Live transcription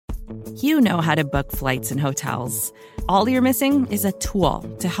You know how to book flights and hotels. All you're missing is a tool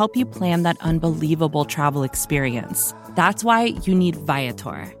to help you plan that unbelievable travel experience. That's why you need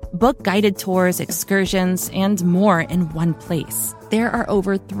Viator. Book guided tours, excursions, and more in one place. There are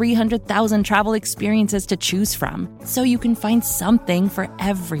over 300,000 travel experiences to choose from, so you can find something for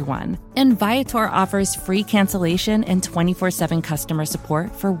everyone. And Viator offers free cancellation and 24/7 customer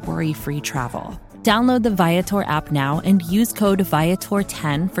support for worry-free travel. Download the Viator app now and use code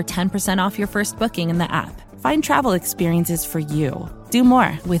Viator10 for 10% off your first booking in the app. Find travel experiences for you. Do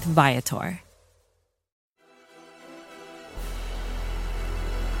more with Viator.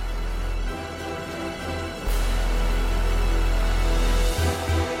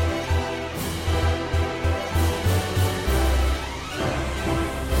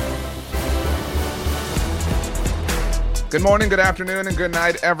 Good morning, good afternoon, and good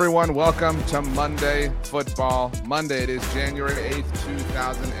night, everyone. Welcome to Monday Football Monday. It is January 8th,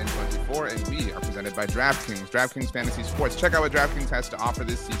 2024, and we are presented by DraftKings. DraftKings Fantasy Sports. Check out what DraftKings has to offer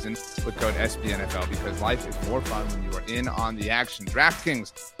this season with code SBNFL, because life is more fun when you are in on the action.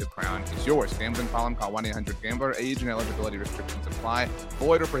 DraftKings, the crown is yours. Gambling problem, call 1-800-GAMBLER. Age and eligibility restrictions apply.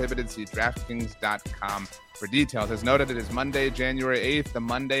 Void or prohibited. See DraftKings.com for details. As noted, it is Monday, January 8th, the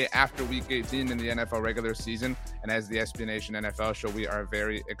Monday after Week 18 in the NFL regular season. And as the SB Nation NFL show, we are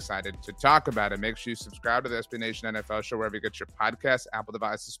very excited to talk about it. Make sure you subscribe to the SB Nation NFL show wherever you get your podcasts, Apple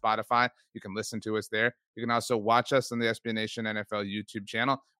devices, Spotify. You can listen to us there. You can also watch us on the SB Nation NFL YouTube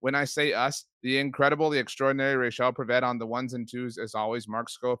channel. When I say us, the incredible, the extraordinary Rachel Prevet on the ones and twos. As always, Mark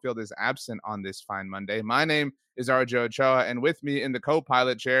Schofield is absent on this fine Monday. My name is Arjo Ochoa, and with me in the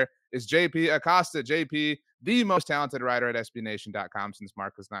co-pilot chair is JP Acosta. JP, the most talented writer at SBNation.com since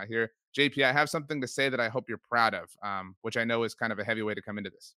Mark was not here. JP, I have something to say that I hope you're proud of, which I know is kind of a heavy way to come into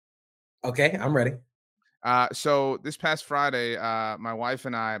this. Okay, I'm ready. So this past Friday, my wife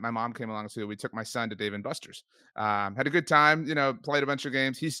and I, my mom came along too. We took my son to Dave & Buster's. Had a good time, played a bunch of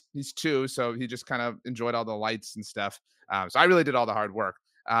games. He's 2, so he just kind of enjoyed all the lights and stuff. So I really did all the hard work.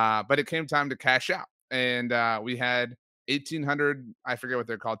 But it came time to cash out. And we had 1,800, I forget what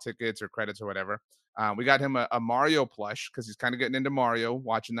they're called, tickets or credits or whatever. We got him a Mario plush because he's kind of getting into Mario,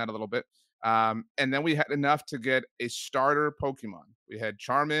 watching that a little bit. And then we had enough to get a starter Pokemon. We had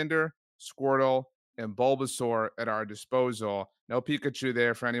Charmander, Squirtle, and Bulbasaur at our disposal. No Pikachu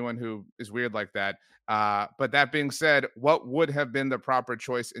there for anyone who is weird like that. But that being said, what would have been the proper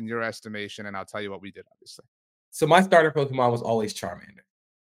choice in your estimation? And I'll tell you what we did, obviously. So my starter Pokemon was always Charmander.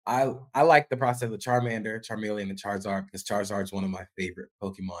 I like the process of Charmander, Charmeleon, and Charizard because Charizard is one of my favorite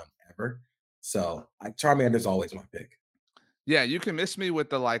Pokemon ever. So Charmander is always my pick. Yeah, you can miss me with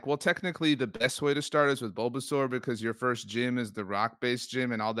the well, technically the best way to start is with Bulbasaur because your first gym is the rock-based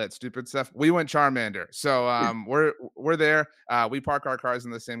gym and all that stupid stuff. We went Charmander. So we're there. We park our cars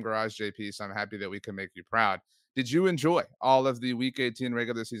in the same garage, JP, so I'm happy that we can make you proud. Did you enjoy all of the Week 18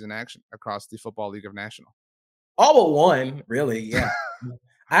 regular season action across the Football League of National? All but one, really, yeah.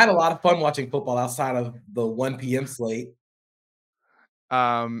 I had a lot of fun watching football outside of the 1 p.m. slate.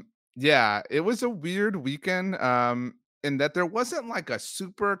 Yeah, it was a weird weekend in that there wasn't like a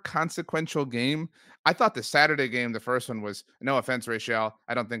super consequential game. I thought the Saturday game, the first one, was, no offense, Rachel,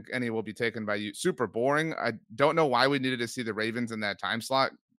 I don't think any will be taken by you, super boring. I don't know why we needed to see the Ravens in that time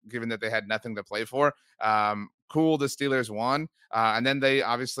slot, given that they had nothing to play for. Cool, the Steelers won. And then they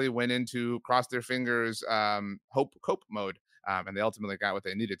obviously went into cross their fingers, cope mode. And they ultimately got what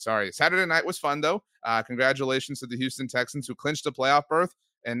they needed. Sorry. Saturday night was fun, though. Congratulations to the Houston Texans, who clinched a playoff berth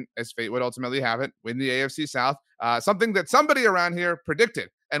and, as fate would ultimately have it, win the AFC South. Something that somebody around here predicted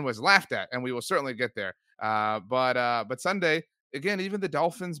and was laughed at, and we will certainly get there. But Sunday, again, even the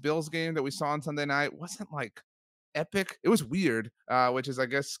Dolphins-Bills game that we saw on Sunday night wasn't like epic. It was weird, which is, I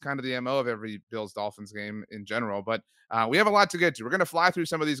guess, kind of the MO of every Bills-Dolphins game in general. But we have a lot to get to. We're going to fly through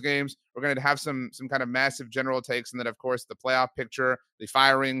some of these games. We're going to have some kind of massive general takes. And then, of course, the playoff picture, the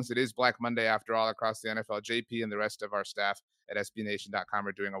firings. It is Black Monday, after all, across the NFL. JP and the rest of our staff at SBNation.com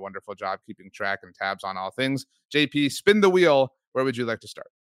are doing a wonderful job keeping track and tabs on all things. JP, spin the wheel. Where would you like to start?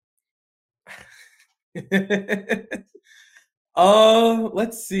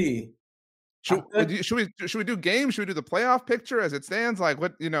 Let's see. Should we do games? Should we do the playoff picture as it stands? Like,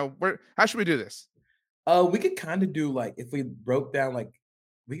 what, how should we do this? We could kind of do, like, if we broke down, like,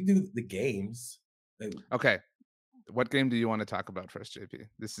 we can do the games. Okay. What game do you want to talk about first, JP?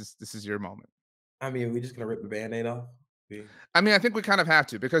 This is your moment. I mean, we're just gonna rip the Band-Aid off. I mean, I think we kind of have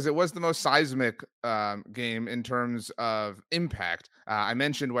to because it was the most seismic game in terms of impact. I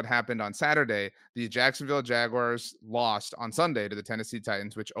mentioned what happened on Saturday. The Jacksonville Jaguars lost on Sunday to the Tennessee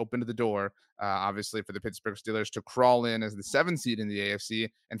Titans, which opened the door, obviously, for the Pittsburgh Steelers to crawl in as the 7th seed in the AFC,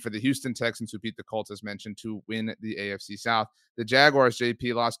 and for the Houston Texans, who beat the Colts, as mentioned, to win the AFC South. The Jaguars,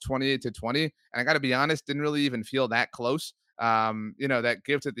 JP, lost 28-20, and I got to be honest, didn't really even feel that close. That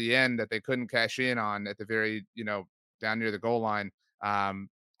gift at the end that they couldn't cash in on at the very, down near the goal line.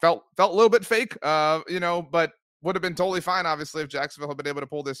 Felt a little bit fake, but would have been totally fine, obviously, if Jacksonville had been able to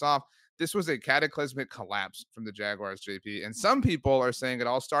pull this off. This was a cataclysmic collapse from the Jaguars, JP. And some people are saying it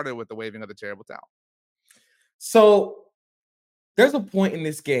all started with the waving of the terrible towel. So there's a point in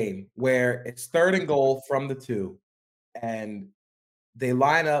this game where it's 3rd and goal from the 2, and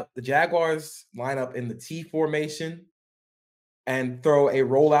the Jaguars line up in the T formation and throw a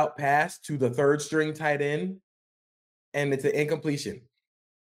rollout pass to the 3rd string tight end, and it's an incompletion.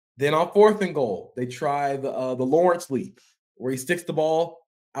 Then on 4th and goal, they try the Lawrence leap, where he sticks the ball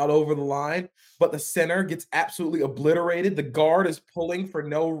out over the line, but the center gets absolutely obliterated. The guard is pulling for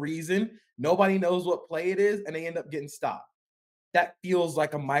no reason. Nobody knows what play it is, and they end up getting stopped. That feels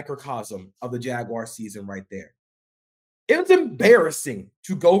like a microcosm of the Jaguar season right there. It was embarrassing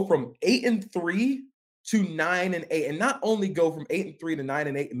to go from 8-3 to 9-8, and not only go from 8-3 to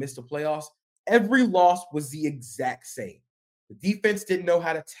 9-8 and miss the playoffs. Every loss was the exact same. The defense didn't know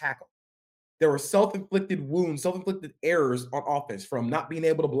how to tackle. There were self-inflicted wounds, self-inflicted errors on offense, from not being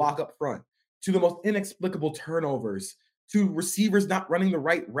able to block up front to the most inexplicable turnovers to receivers not running the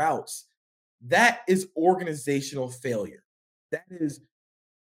right routes. That is organizational failure. That is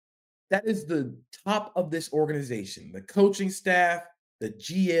the top of this organization. The coaching staff, the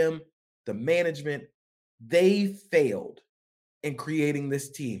GM, the management, they failed in creating this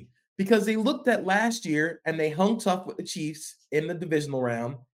team because they looked at last year and they hung tough with the Chiefs in the divisional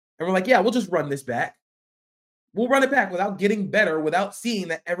round. And we're like, yeah, we'll just run this back. We'll run it back without getting better, without seeing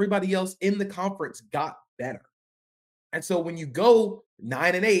that everybody else in the conference got better. And so when you go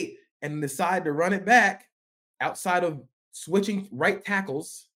 9-8 and decide to run it back outside of switching right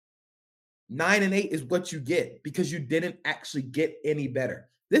tackles, 9-8 is what you get because you didn't actually get any better.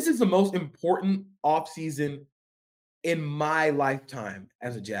 This is the most important offseason in my lifetime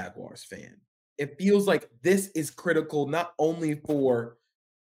as a Jaguars fan. It feels like this is critical not only for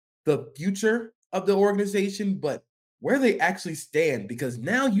the future of the organization, but where they actually stand, because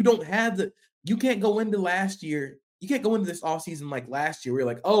now you can't go into last year. You can't go into this offseason like last year where you're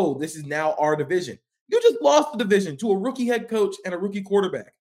like, oh, this is now our division. You just lost the division to a rookie head coach and a rookie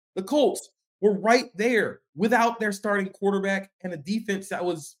quarterback. The Colts were right there without their starting quarterback and a defense that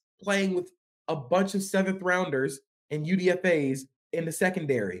was playing with a bunch of 7th rounders and UDFAs in the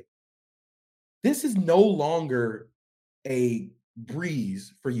secondary. This is no longer a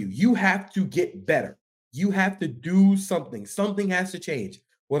breeze for you. You have to get better. You have to do something. Something has to change,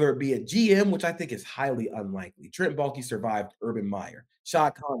 whether it be a GM, which I think is highly unlikely. Trent Baalke survived Urban Meyer.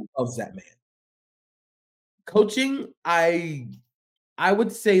 Shad Khan loves that man. Coaching, I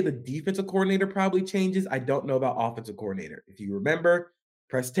would say the defensive coordinator probably changes. I don't know about offensive coordinator. If you remember,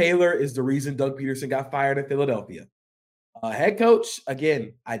 Press Taylor is the reason Doug Peterson got fired in Philadelphia. Head coach,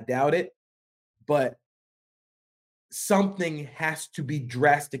 again, I doubt it, but something has to be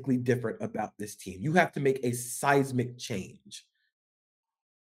drastically different about this team. You have to make a seismic change.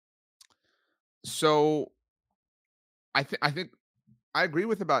 So I think I agree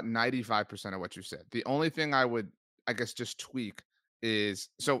with about 95% of what you said. The only thing I would, I guess, just tweak is,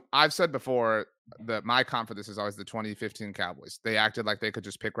 so I've said before that my comp for this is always the 2015 Cowboys. They acted like they could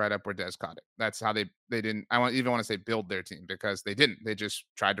just pick right up where Dez caught it. That's how they didn't, even want to say build their team, because they didn't. They just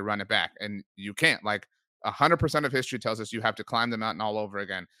tried to run it back, and you can't. Like 100% of history tells us you have to climb the mountain all over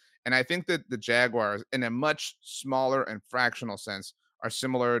again. And I think that the Jaguars, in a much smaller and fractional sense, are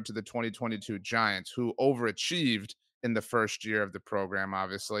similar to the 2022 Giants, who overachieved in the first year of the program,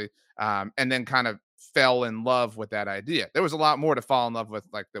 obviously, and then kind of fell in love with that idea. There was a lot more to fall in love with,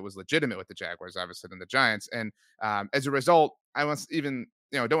 like, that was legitimate with the Jaguars, obviously, than the Giants. And as a result, I was even,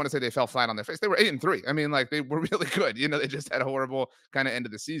 don't want to say they fell flat on their face. They were 8-3. I mean, like, they were really good. They just had a horrible kind of end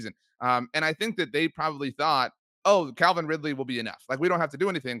of the season. And I think that they probably thought, oh, Calvin Ridley will be enough. Like, we don't have to do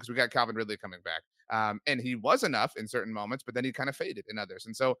anything because we got Calvin Ridley coming back. And he was enough in certain moments, but then he kind of faded in others.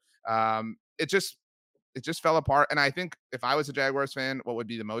 And so it just fell apart. And I think if I was a Jaguars fan, what would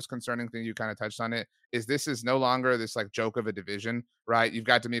be the most concerning thing, you kind of touched on it, this is no longer this like joke of a division, right? You've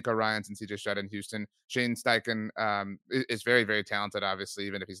got D'Amico Ryans and CJ Stroud in Houston. Shane Steichen is very, very talented, obviously,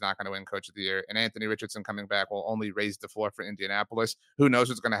 even if he's not going to win Coach of the Year. And Anthony Richardson coming back will only raise the floor for Indianapolis. Who knows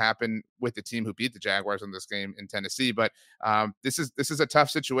what's going to happen with the team who beat the Jaguars in this game in Tennessee? But this is a tough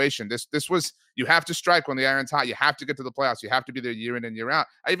situation. This was, you have to strike when the iron's hot. You have to get to the playoffs. You have to be there year in and year out.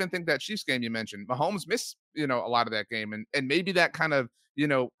 I even think that Chiefs game you mentioned, Mahomes missed a lot of that game, and maybe that kind of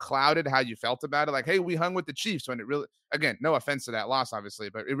clouded how you felt about it. Like, hey, we hung with the Chiefs when it really, again, no offense to that loss, obviously,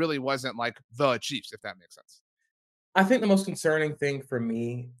 but it really wasn't like the Chiefs, if that makes sense. I think the most concerning thing for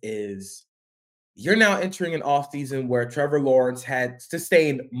me is you're now entering an offseason where Trevor Lawrence had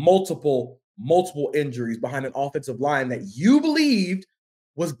sustained multiple injuries behind an offensive line that you believed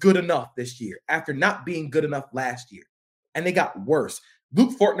was good enough this year after not being good enough last year. And they got worse.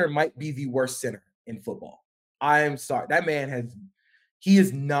 Luke Fortner might be the worst center in football. I am sorry. That man he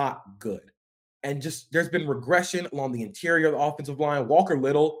is not good. And just there's been regression along the interior of the offensive line. Walker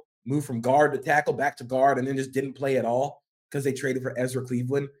Little moved from guard to tackle back to guard and then just didn't play at all because they traded for Ezra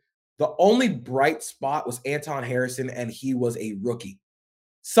Cleveland. The only bright spot was Anton Harrison, and he was a rookie.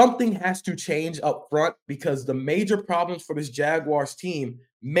 Something has to change up front because the major problems for this Jaguars team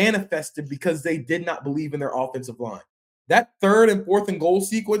manifested because they did not believe in their offensive line. That 3rd and 4th and goal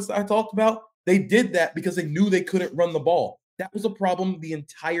sequence that I talked about, they did that because they knew they couldn't run the ball. That was a problem the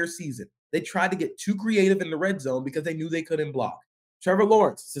entire season. They tried to get too creative in the red zone because they knew they couldn't block. Trevor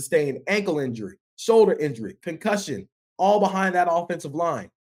Lawrence sustained ankle injury, shoulder injury, concussion, all behind that offensive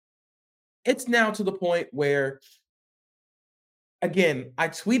line. It's now to the point where, again, I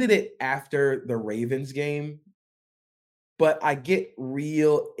tweeted it after the Ravens game, but I get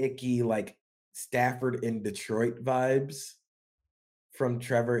real icky, like Stafford in Detroit vibes from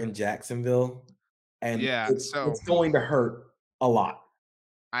Trevor in Jacksonville. And it's going to hurt a lot.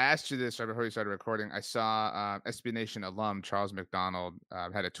 I asked you this right before we started recording. I saw SB Nation alum Charles McDonald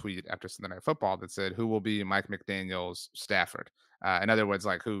had a tweet after Sunday Night Football that said, "Who will be Mike McDaniel's Stafford?" In other words,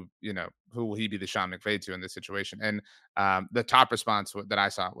 like who will he be the Sean McVay to in this situation? And the top response that I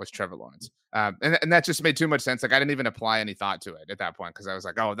saw was Trevor Lawrence, and that just made too much sense. Like I didn't even apply any thought to it at that point because I was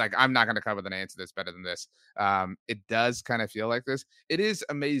like, oh, like I'm not going to come with an answer that's better than this. It does kind of feel like this. It is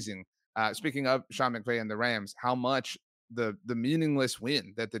amazing. Speaking of Sean McVay and the Rams, how much the meaningless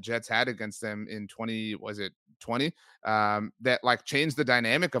win that the Jets had against them in 2020 that like changed the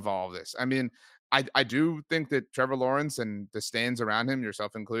dynamic of all of this. I mean, I do think that Trevor Lawrence and the stands around him,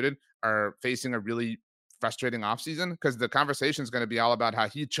 yourself included, are facing a really frustrating offseason because the conversation is going to be all about how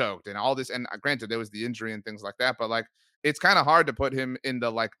he choked and all this. And granted, there was the injury and things like that, but like it's kind of hard to put him in the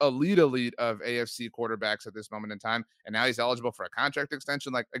like elite of AFC quarterbacks at this moment in time. And now he's eligible for a contract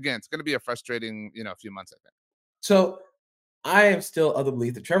extension. Like again, it's going to be a frustrating, few months, I think. So I am still of the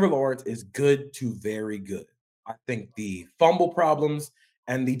belief that Trevor Lawrence is good to very good. I think the fumble problems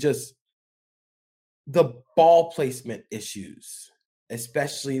and the ball placement issues,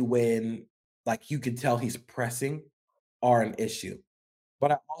 especially when like you can tell he's pressing, are an issue.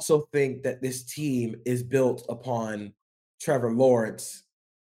 But I also think that this team is built upon Trevor Lawrence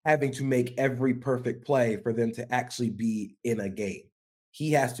having to make every perfect play for them to actually be in a game.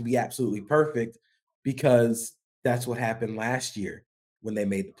 He has to be absolutely perfect because that's what happened last year when they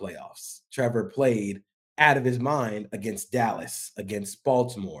made the playoffs. Trevor played out of his mind against Dallas, against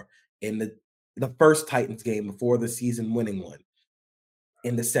Baltimore, in the first Titans game before the season-winning one,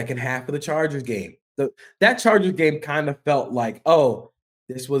 in the second half of the Chargers game. That Chargers game kind of felt like, oh,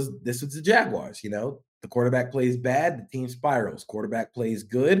 this was the Jaguars, The quarterback plays bad, the team spirals. Quarterback plays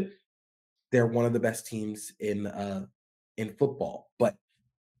good, they're one of the best teams in football. But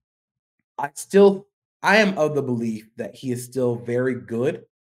I am of the belief that he is still very good.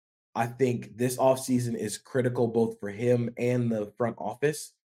 I think this offseason is critical both for him and the front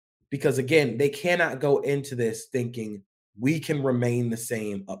office because, again, they cannot go into this thinking we can remain the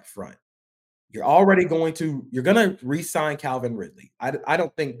same up front. You're going to re-sign Calvin Ridley. I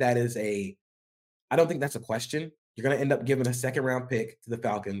don't think that's a question. You're going to end up giving a second-round pick to the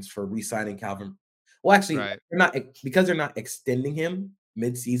Falcons for re-signing Calvin. Well, actually, right. they're not extending him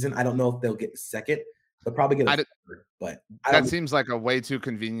mid-season. I don't know if they'll get second. They'll probably get a third, but that seems like a way too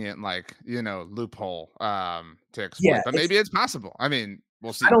convenient, loophole to exploit. But maybe it's possible. I mean,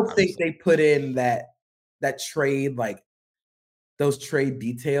 we'll see. I don't think they put in that trade, like those trade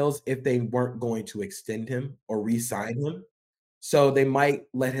details, if they weren't going to extend him or re-sign him. So they might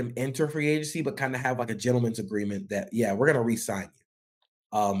let him enter free agency, but kind of have like a gentleman's agreement that, yeah, we're going to re-sign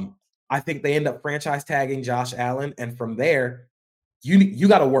you. I think they end up franchise tagging Josh Allen, and from there, you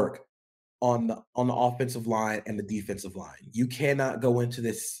got to work on the offensive line and the defensive line. You cannot go into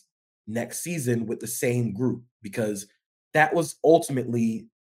this next season with the same group, because that was ultimately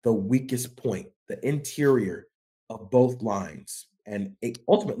the weakest point, the interior of both lines. And it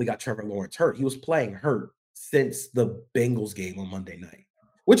ultimately got Trevor Lawrence hurt. He was playing hurt since the Bengals game on Monday night,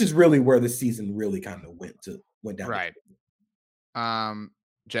 which is really where the season really kind of went down. Right.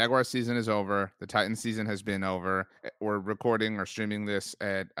 Jaguar season is over. The Titans season has been over. We're recording or streaming this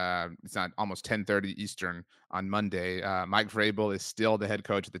at it's not almost 10:30 Eastern on Monday. Mike Vrabel is still the head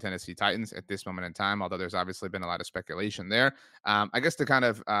coach of the Tennessee Titans at this moment in time, although there's obviously been a lot of speculation there. I guess to kind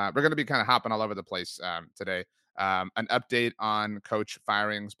of we're going to be kind of hopping all over the place today. An update on coach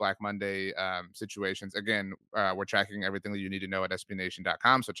firings, Black Monday situations. Again, we're tracking everything that you need to know at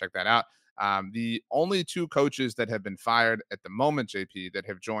sbnation.com, so check that out. The only two coaches that have been fired at the moment, JP, that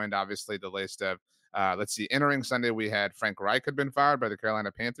have joined obviously the list of, let's see, entering Sunday, we had Frank Reich had been fired by the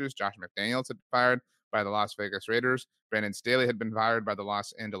Carolina Panthers. Josh McDaniels had been fired by the Las Vegas Raiders. Brandon Staley had been fired by the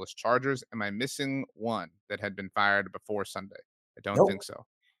Los Angeles Chargers. Am I missing one that had been fired before Sunday? I don't think so.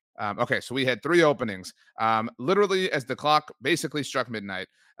 Okay, so we had three openings. Literally, as the clock basically struck midnight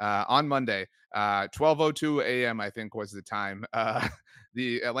on Monday, 12:02 a.m. I think was the time.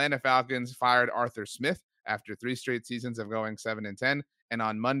 The Atlanta Falcons fired Arthur Smith after 3 straight seasons of going 7-10. And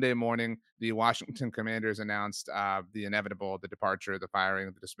on Monday morning, the Washington Commanders announced the inevitable, the departure, the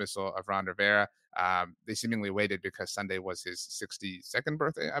firing, the dismissal of Ron Rivera. They seemingly waited because Sunday was his 62nd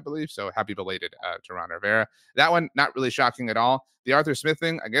birthday, I believe. So happy belated to Ron Rivera. That one, not really shocking at all. The Arthur Smith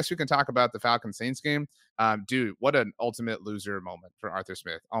thing, I guess we can talk about the Falcons Saints game. Dude, what an ultimate loser moment for Arthur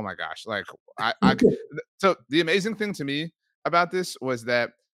Smith. Oh my gosh. Like, so the amazing thing to me about this was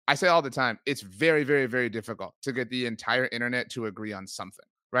that I say all the time, it's very, very, very difficult to get the entire internet to agree on something,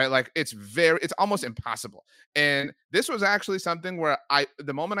 right? Like it's almost impossible. And this was actually something where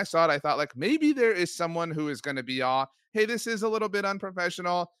the moment I saw it, I thought like maybe there is someone who is going to be all, hey, this is a little bit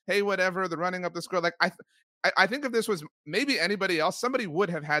unprofessional. Hey, whatever, the running up the score. Like I think if this was maybe anybody else, somebody would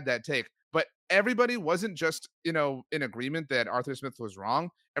have had that take. But everybody wasn't just, in agreement that Arthur Smith was wrong.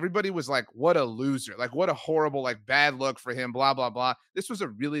 Everybody was like, what a loser. Like, what a horrible, like, bad look for him, blah, blah, blah. This was a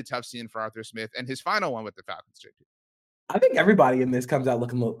really tough scene for Arthur Smith and his final one with the Falcons, JP. I think everybody in this comes out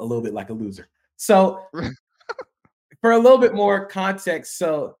looking a little bit like a loser. So, for a little bit more context,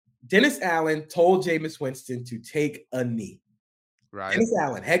 so Dennis Allen told Jameis Winston to take a knee. Right. Dennis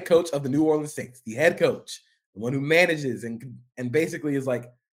Allen, head coach of the New Orleans Saints, the head coach, the one who manages and basically is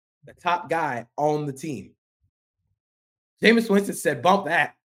like the top guy on the team. Jameis Winston said, bump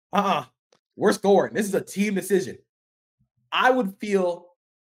that. We're scoring. This is a team decision. I would feel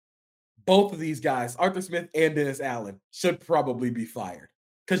both of these guys, Arthur Smith and Dennis Allen, should probably be fired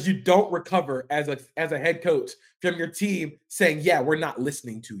because you don't recover as a head coach from your team saying, yeah, we're not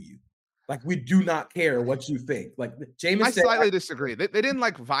listening to you. Like, we do not care what you think. Like, Jameis I slightly disagree. They didn't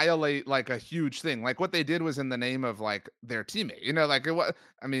like violate like a huge thing. Like what they did was in the name of like their teammate. Like it was.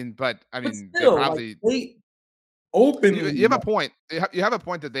 I mean, still, they probably like, openly. You have a point. You have a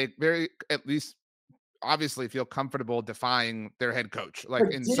point that they very at least obviously feel comfortable defying their head coach,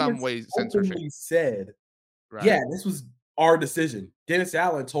 like in Jameis some ways. Censorship said, right. Yeah, this was our decision. Dennis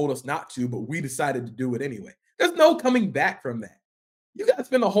Allen told us not to, but we decided to do it anyway. There's no coming back from that. You got to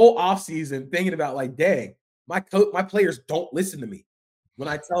spend the whole offseason thinking about like, dang, my players don't listen to me when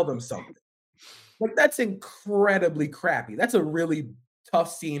I tell them something. Like, that's incredibly crappy. That's a really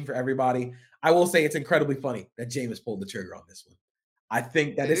tough scene for everybody. I will say it's incredibly funny that Jameis pulled the trigger on this one. I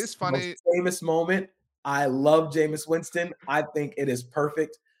think that is funny. The most famous moment. I love Jameis Winston. I think it is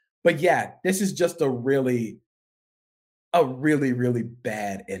perfect. But yeah, this is just a really, really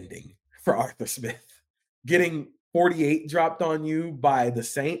bad ending for Arthur Smith. Getting 48 dropped on you by the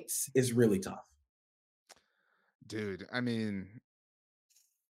Saints is really tough. Dude, I mean,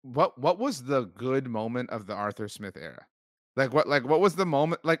 what was the good moment of the Arthur Smith era? Like what was the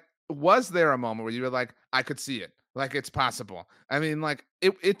moment? Like, was there a moment where you were like, I could see it? Like, it's possible. I mean, like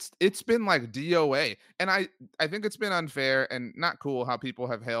it's been like DOA. And I think it's been unfair and not cool how people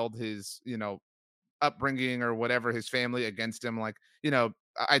have held his, upbringing or whatever, his family against him. Like,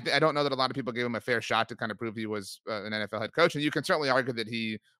 I don't know that a lot of people gave him a fair shot to kind of prove he was an NFL head coach. And you can certainly argue that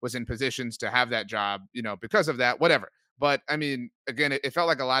he was in positions to have that job, because of that, whatever. But I mean, again, it felt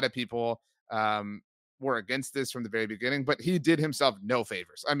like a lot of people were against this from the very beginning, but he did himself no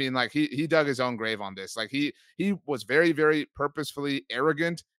favors. I mean, like he dug his own grave on this. Like he was very, very purposefully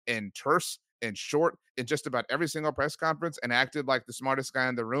arrogant and terse and short in just about every single press conference and acted like the smartest guy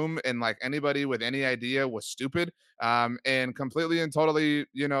in the room. And like anybody with any idea was stupid and completely and totally,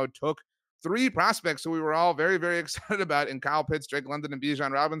 took 3 prospects who we were all very, very excited about in Kyle Pitts, Drake London, and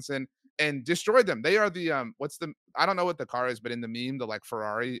Bijan Robinson and destroyed them. They are the I don't know what the car is, but in the meme, the like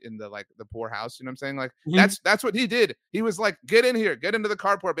Ferrari in the like the poor house, you know what I'm saying? Like that's what he did. He was like, get in here, get into the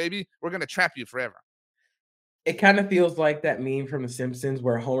carport, baby. We're gonna trap you forever. It kind of feels like that meme from The Simpsons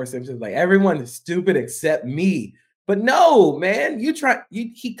where Homer Simpson's like, everyone is stupid except me. But no, man,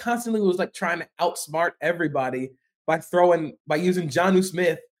 he constantly was like trying to outsmart everybody by using Jonnu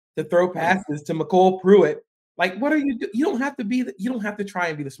Smith to throw passes to McCole Pruitt. Like, what are you do? You don't have to try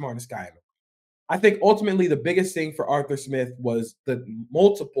and be the smartest guy in the world. I think ultimately the biggest thing for Arthur Smith was the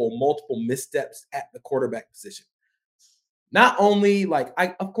multiple missteps at the quarterback position. Not only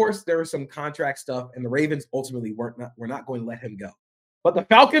of course there was some contract stuff, and the Ravens ultimately were not going to let him go. But the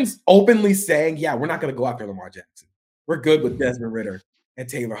Falcons openly saying, yeah, we're not going to go after Lamar Jackson. We're good with Desmond Ridder and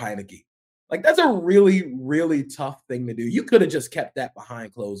Taylor Heineke. Like, that's a really, really tough thing to do. You could have just kept that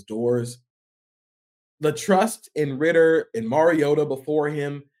behind closed doors. The trust in Ridder and Mariota before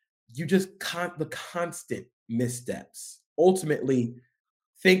him, the constant missteps. Ultimately,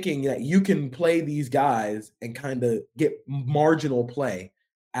 thinking that you can play these guys and kind of get marginal play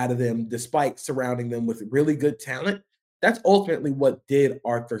out of them despite surrounding them with really good talent. That's ultimately what did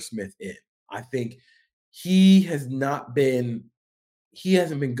Arthur Smith in. I think he hasn't been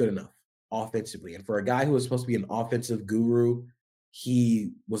good enough offensively. And for a guy who was supposed to be an offensive guru,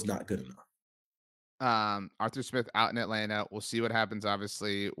 he was not good enough. Arthur Smith out in Atlanta. We'll see what happens,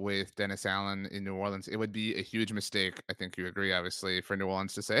 obviously, with Dennis Allen in New Orleans. It would be a huge mistake. I think you agree, obviously, for New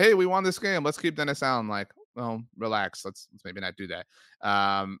Orleans to say, hey, we won this game. Let's keep Dennis Allen. Like, well, relax. Let's maybe not do that.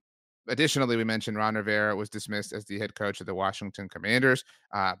 Additionally, we mentioned Ron Rivera was dismissed as the head coach of the Washington Commanders.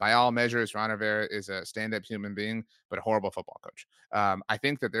 By all measures, Ron Rivera is a stand-up human being, but a horrible football coach. I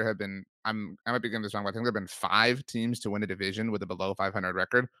think that there have been, I might be getting this wrong, but I think there have been 5 teams to win a division with a below 500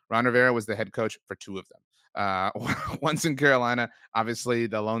 record. Ron Rivera was the head coach for 2 of them. Once in Carolina, obviously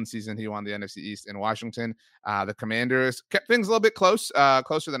the lone season he won the NFC East in Washington. The Commanders kept things a little bit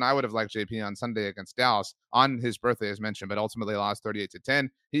closer than I would have liked JP on Sunday against Dallas on his birthday, as mentioned, but ultimately lost 38-10.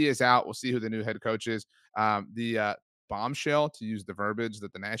 He is out. We'll see who the new head coach is. The bombshell, to use the verbiage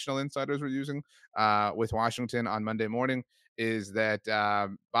that the national insiders were using with Washington on Monday morning, is that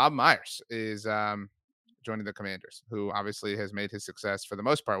Bob Myers is joining the Commanders, who obviously has made his success for the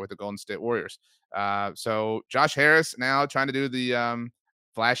most part with the Golden State Warriors. So Josh Harris now trying to do the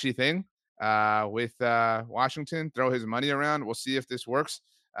flashy thing with Washington, throw his money around. We'll see if this works.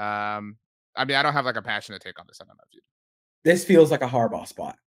 I don't have like a passionate take on this. I don't know if you do. This feels like a Harbaugh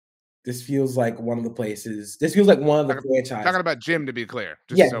spot. This feels like one of the places. This feels like one of the franchises. Talking about Jim, to be clear.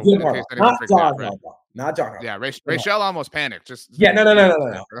 Just yeah, so Jim Harbaugh, not John Harbaugh. Not John Harbaugh. Yeah, Rachel almost panicked. No.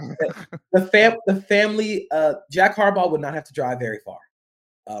 The family. Jack Harbaugh would not have to drive very far.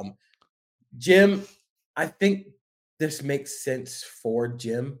 Jim, I think this makes sense for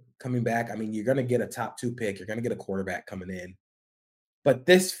Jim coming back. I mean, you're going to get a top 2 pick. You're going to get a quarterback coming in. But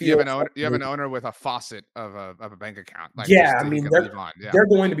this feels you have an owner with a faucet of a bank account. Like, yeah, I mean, they're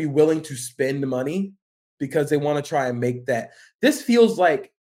going to be willing to spend money because they want to try and make that. This feels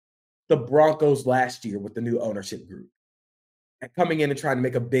like the Broncos last year with the new ownership group and coming in and trying to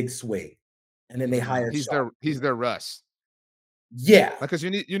make a big swing, and then they hire. He's their Russ. Yeah, because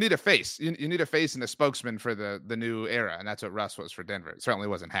you need a face. You need a face and a spokesman for the new era, and that's what Russ was for Denver. It certainly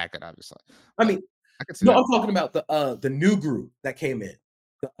wasn't Hackett, obviously. I mean. No, I'm talking about the new group that came in.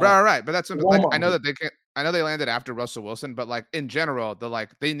 Right. But that's like, I know that they can't. I know they landed after Russell Wilson, but like in general,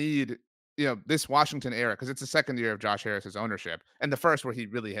 they need this Washington era because it's the second year of Josh Harris's ownership and the first where he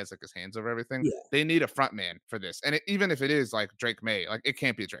really has like his hands over everything. Yeah. They need a front man for this, and even if it is like Drake May, like it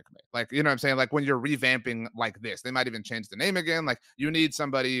can't be Drake May. Like you know what I'm saying? Like when you're revamping like this, they might even change the name again. Like you need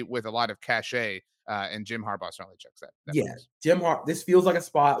somebody with a lot of cachet, and Jim Harbaugh certainly checks that. Yeah, this feels like a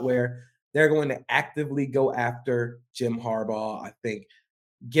spot where they're going to actively go after Jim Harbaugh. I think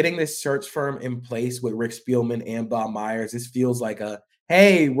getting this search firm in place with Rick Spielman and Bob Myers, this feels like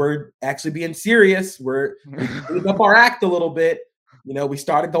hey, we're actually being serious. We cleaned up our act a little bit. We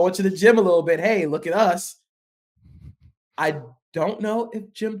started going to the gym a little bit. Hey, look at us. I don't know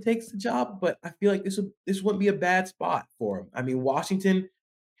if Jim takes the job, but I feel like this wouldn't be a bad spot for him. I mean, Washington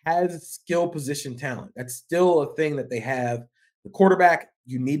has skill position talent. That's still a thing that they have. The quarterback,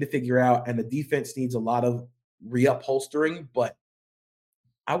 you need to figure out, and the defense needs a lot of reupholstering, but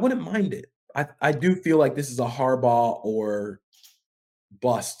I wouldn't mind it. I do feel like this is a Harbaugh or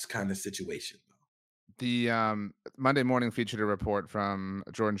bust kind of situation. The Monday morning featured a report from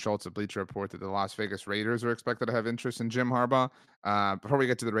Jordan Schultz of Bleacher Report that the Las Vegas Raiders are expected to have interest in Jim Harbaugh. Before we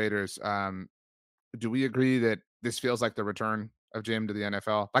get to the Raiders, do we agree that this feels like the return of Jim to the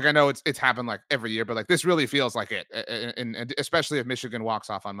NFL? Like, I know it's happened like every year, but like this really feels like it, and especially if Michigan walks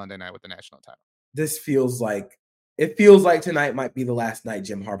off on Monday night with the national title. This feels like tonight might be the last night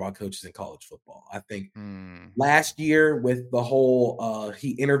Jim Harbaugh coaches in college football. I think last year with the whole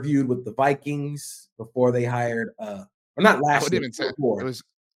he interviewed with the Vikings before they hired or not last I wouldn't year, even say before. it was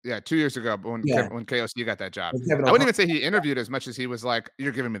 2 years ago, but when KOC got that job. Kevin I wouldn't O'Connell. even say he interviewed as much as he was like,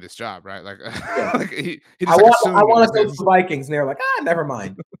 "You're giving me this job, right?" Like, Yeah. like he I just assumed it want was to go to his. the Vikings, and they're like, never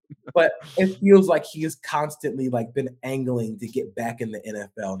mind. But it feels like he has constantly like been angling to get back in the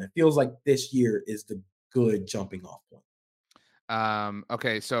NFL, and it feels like this year is the good jumping off point.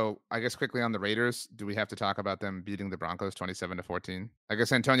 Okay, so I guess quickly on the Raiders, do we have to talk about them beating the Broncos 27-14? I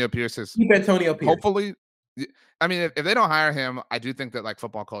guess Antonio Pierce is Keep Antonio Pierce. hopefully. I mean, if they don't hire him, I do think that like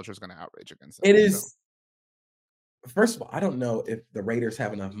football culture is going to outrage against them. It is. So. First of all, I don't know if the Raiders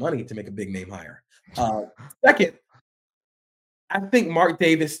have enough money to make a big name hire. Second, I think Mark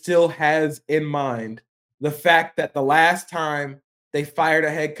Davis still has in mind the fact that the last time they fired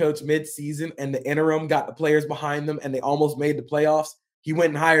a head coach mid-season and the interim got the players behind them and they almost made the playoffs, he went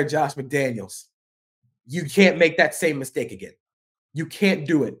and hired Josh McDaniels. You can't make that same mistake again. You can't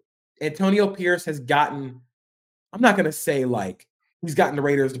do it. Antonio Pierce has gotten, I'm not going to say like he's gotten the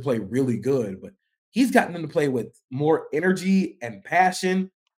Raiders to play really good, but he's gotten them to play with more energy and passion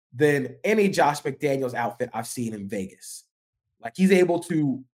than any Josh McDaniels outfit I've seen in Vegas. Like he's able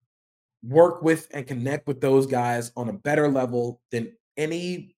to work with and connect with those guys on a better level than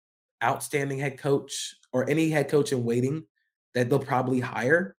any outstanding head coach or any head coach in waiting that they'll probably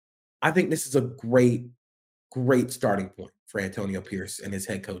hire. I think this is a great starting point for Antonio Pierce and his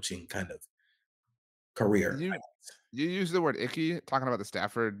head coaching kind of career. You use the word icky talking about the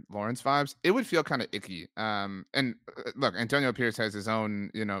Stafford Lawrence vibes. It would feel kind of icky. And look, Antonio Pierce has his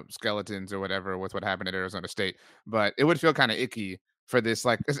own, skeletons or whatever with what happened at Arizona State, but it would feel kind of icky for this.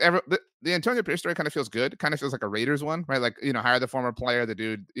 Like, the Antonio Pierce story kind of feels good. Kind of feels like a Raiders one, right? Like, hire the former player, the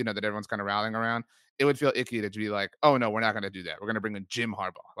dude, that everyone's kind of rallying around. It would feel icky to be like, oh no, we're not going to do that. We're going to bring in Jim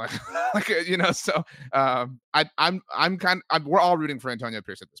Harbaugh, So we're all rooting for Antonio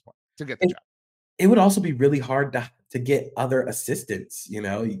Pierce at this point to get the job. It would also be really hard to get other assistants,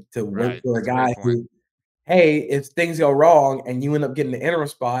 to wait for a guy who, hey, if things go wrong and you end up getting the interim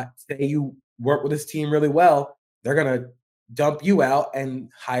spot, say you work with this team really well, they're going to dump you out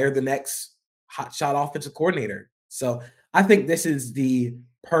and hire the next hotshot offensive coordinator. So I think this is the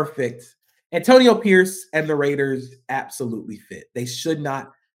perfect Antonio Pierce and the Raiders absolutely fit. They should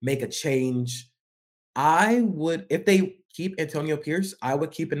not make a change. I would, if they keep Antonio Pierce, I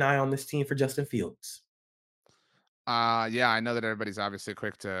would keep an eye on this team for Justin Fields. Yeah, I know that everybody's obviously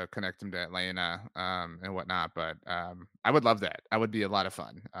quick to connect him to Atlanta and whatnot, but I would love that. That would be a lot of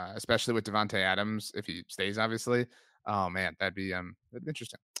fun, especially with Devontae Adams if he stays, obviously. Oh man, that'd be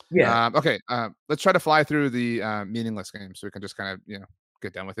interesting. Yeah. Okay. Let's try to fly through the meaningless games so we can just kind of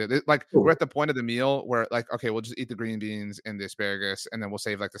get done with it. Like Cool. we're at the point of the meal where like, okay, we'll just eat the green beans and the asparagus, and then we'll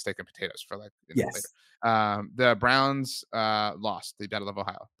save like the steak and potatoes for like Yes. later. The Browns lost the Battle of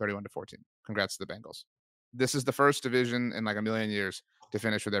Ohio 31-14. Congrats to the Bengals. This is the first division in like a million years to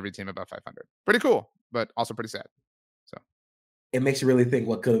finish with every team above 500. Pretty cool, but also pretty sad. So it makes you really think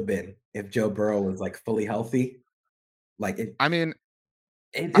what could have been if Joe Burrow was like fully healthy. Like it, I mean,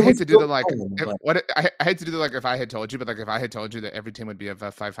 it I hate to do the fun, I hate to do the like if I had told you, but like if I had told you that every team would be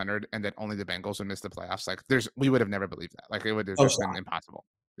above 500 and that only the Bengals would miss the playoffs, like we would have never believed that. Like it would have just been impossible.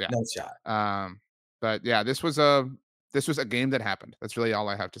 Yeah, no shot. But yeah, this was a game that happened. That's really all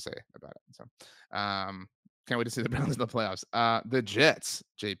I have to say about it. So, can't wait to see the Browns in the playoffs. The Jets,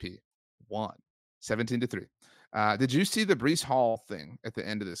 JP, won 17-3. Did you see the Breece Hall thing at the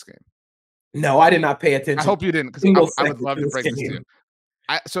end of this game? No, I did not pay attention. I hope you didn't, because I would love to break this to you.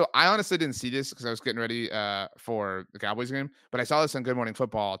 I honestly didn't see this because I was getting ready for the Cowboys game, but I saw this on Good Morning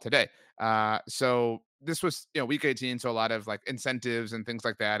Football today. So this was week 18, so a lot of like incentives and things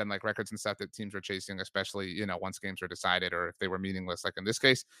like that, and like records and stuff that teams were chasing, especially once games were decided or if they were meaningless. Like in this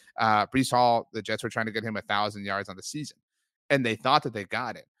case, Breece Hall, the Jets were trying to get him 1,000 yards on the season, and they thought that they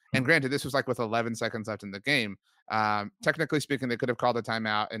got it. And granted, this was like with 11 seconds left in the game. Technically speaking, they could have called a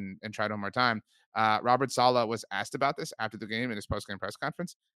timeout and tried one more time. Robert Saleh was asked about this after the game in his post-game press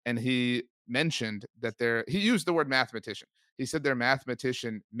conference, and he mentioned that he used the word mathematician. He said their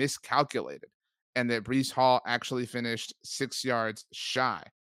mathematician miscalculated, and that Breece Hall actually finished 6 yards shy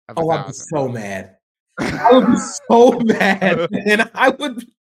of 1,000. I was so mad. I would be so mad, and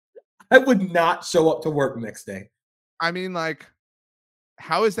I would not show up to work next day. I mean, like,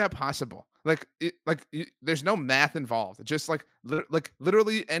 how is that possible? There's no math involved. Just like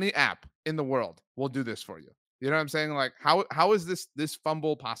literally any app in the world will do this for you. You know what I'm saying? Like, how is this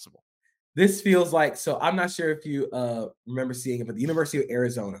fumble possible? This feels like, so I'm not sure if you remember seeing it, but the University of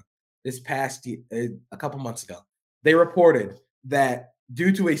Arizona this past year, a couple months ago, they reported that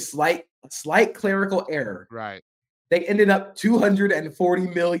due to a slight clerical error, Right. they ended up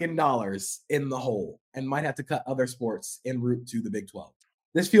 $240 million in the hole and might have to cut other sports en route to the Big 12.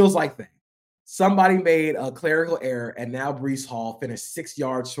 This feels like that. Somebody made a clerical error, and now Brees Hall finished 6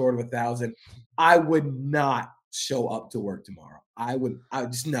 yards short of 1,000. I would not show up to work tomorrow. I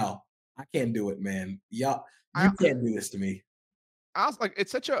just no. I can't do it, man. Yeah, I you can't do this to me. I was like,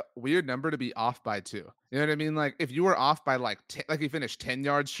 it's such a weird number to be off by 2. You know what I mean? Like, if you were off by like 10, like you finished 10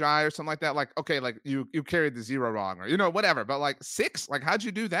 yards shy or something like that, like, okay, like you carried the 0 wrong, or whatever. But like 6, like how'd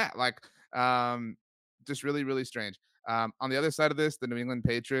you do that? Like, just really, really strange. On the other side of this, the New England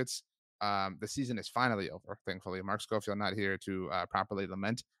Patriots, the season is finally over, thankfully. Mark Schofield not here to properly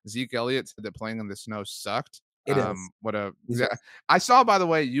lament. Zeke Elliott said that playing in the snow sucked. It is. What a It's yeah. I saw, by the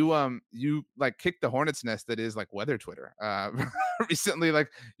way, you like kicked the hornet's nest that is like weather Twitter recently. Like,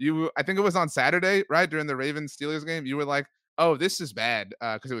 I think it was on Saturday, right, during the Ravens Steelers game. You were like, oh, this is bad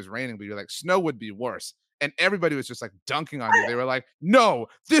because it was raining, but you're like, snow would be worse. And everybody was just like dunking on you. They were like, no,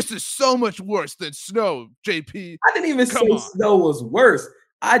 this is so much worse than snow, JP. I didn't even Come say on. snow was worse.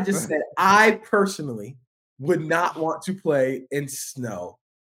 I just said I personally would not want to play in snow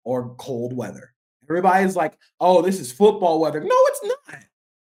or cold weather. Everybody's like, oh, this is football weather. No, it's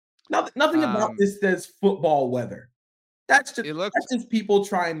not. Nothing about this says football weather. That's just people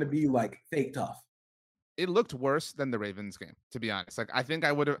trying to be like fake tough. It looked worse than the Ravens game, to be honest. Like, I think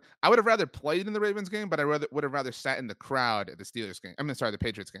I would have rather played in the Ravens game, but I would have rather sat in the crowd at the Steelers game. The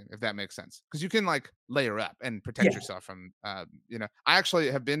Patriots game, if that makes sense, because you can like layer up and protect yourself from. I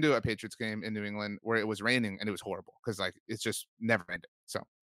actually have been to a Patriots game in New England where it was raining and it was horrible because like it's just never ended. So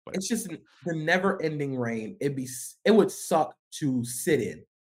whatever. It's just the never-ending rain. It would suck to sit in,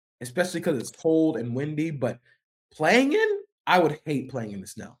 especially because it's cold and windy. But playing in, I would hate playing in the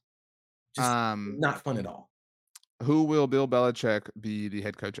snow. Just not fun at all. Who will Bill Belichick be the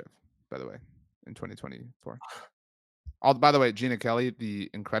head coach of, by the way, in 2024? By the way, Gina Kelly, the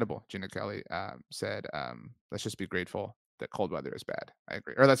incredible Gina Kelly, said, let's just be grateful that cold weather is bad. I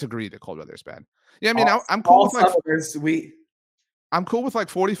agree. Or let's agree that cold weather is bad. Yeah, I mean, I'm cool with like I'm cool with like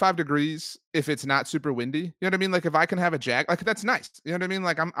 45 degrees if it's not super windy. You know what I mean? Like if I can have a jacket, like that's nice. You know what I mean?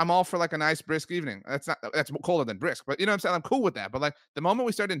 Like I'm all for like a nice brisk evening. That's colder than brisk, but you know what I'm saying? I'm cool with that. But like the moment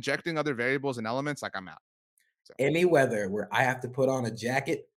we start injecting other variables and elements, like I'm out. So. Any weather where I have to put on a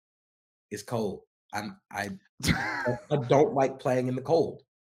jacket is cold. I don't like playing in the cold.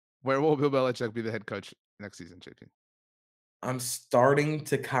 Where will Bill Belichick be the head coach next season, JP? I'm starting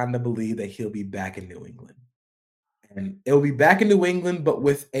to kind of believe that he'll be back in New England. And it'll be back in New England, but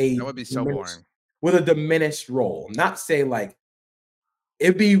with that would be so boring. With a diminished role. Not say like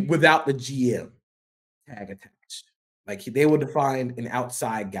it'd be without the GM tag attached. Like they would find an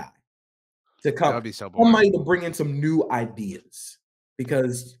outside guy to come. That would be so boring. Somebody to bring in some new ideas.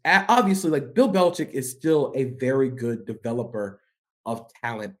 Because obviously, like Bill Belichick is still a very good developer of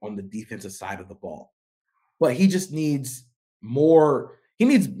talent on the defensive side of the ball. But he just needs more. He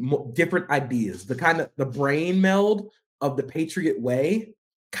needs different ideas. The brain meld of the Patriot way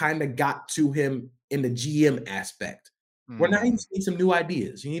kind of got to him in the GM aspect. Where now you need some new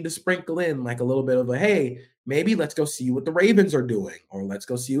ideas. You need to sprinkle in like a little bit of a, hey, maybe let's go see what the Ravens are doing, or let's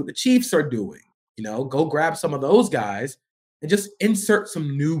go see what the Chiefs are doing. Go grab some of those guys and just insert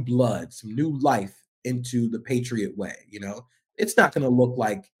some new blood, some new life into the Patriot way. It's not going to look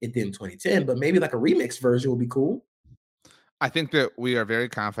like it did in 2010, but maybe like a remix version would be cool. I think that we are very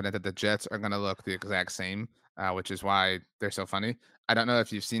confident that the Jets are going to look the exact same, which is why they're so funny. I don't know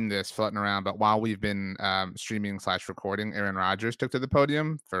if you've seen this floating around, but while we've been streaming/recording, Aaron Rodgers took to the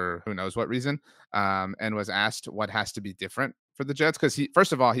podium for who knows what reason, and was asked what has to be different for the Jets. Because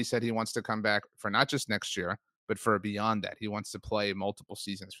first of all, he said he wants to come back for not just next year, but for beyond that. He wants to play multiple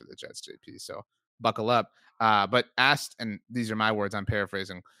seasons for the Jets, JP. So buckle up. But asked, and these are my words, I'm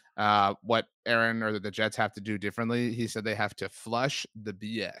paraphrasing, what Aaron or the Jets have to do differently. He said they have to flush the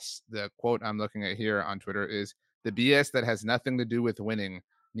BS. The quote I'm looking at here on Twitter is, the BS that has nothing to do with winning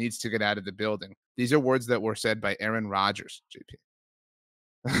needs to get out of the building. These are words that were said by Aaron Rodgers,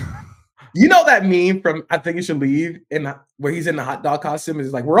 JP. You know that meme from I Think You Should Leave, where he's in the hot dog costume?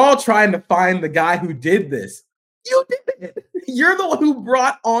 It's like, we're all trying to find the guy who did this. You did it. You're the one who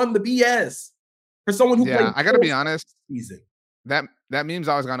brought on the BS. For someone who played I got to be honest. Season. That meme's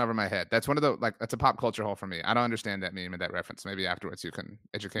always gone over my head. That's one of the, like, that's a pop culture hole for me. I don't understand that meme and that reference. Maybe afterwards you can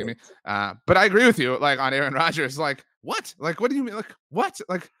educate me. But I agree with you, like, on Aaron Rodgers. Like, what? Like, what do you mean? Like, what?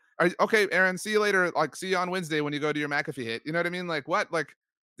 Like, Okay, Aaron, see you later. Like, see you on Wednesday when you go to your McAfee hit. You know what I mean? Like, what? Like,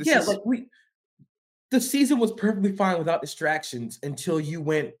 this Yeah, is the season was perfectly fine without distractions until you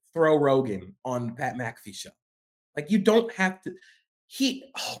went throw Rogan on the Pat McAfee show. Like, you don't have to.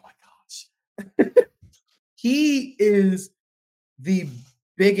 Oh my gosh, he is the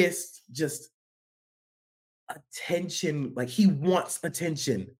biggest just attention. Like, he wants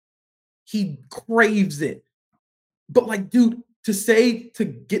attention. He craves it. But like, dude, to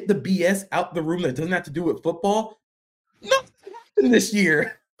get the BS out the room that doesn't have to do with football, nothing happened this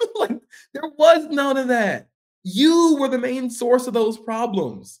year. Like, there was none of that. You were the main source of those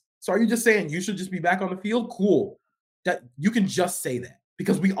problems. So are you just saying you should just be back on the field? Cool. That you can just say that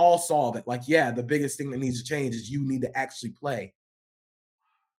because we all saw that. Like, yeah, the biggest thing that needs to change is you need to actually play.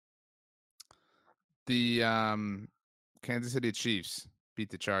 the Kansas City Chiefs beat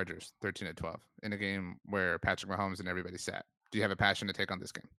the Chargers 13-12 in a game where Patrick Mahomes and everybody sat. Do you have a passion to take on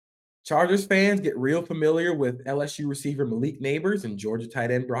this game? Chargers fans get real familiar with LSU receiver Malik Neighbors and Georgia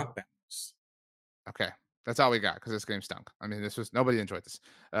tight end Brock Bowers. Okay. That's all we got because this game stunk. I mean, nobody enjoyed this.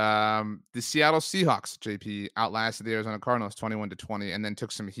 The Seattle Seahawks, JP, outlasted the Arizona Cardinals 21-20 and then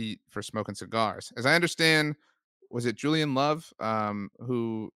took some heat for smoking cigars. As I understand, was it Julian Love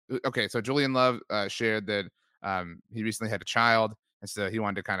so Julian Love shared that he recently had a child, and so he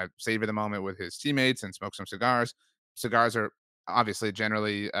wanted to kind of savor the moment with his teammates and smoke some cigars. Cigars are obviously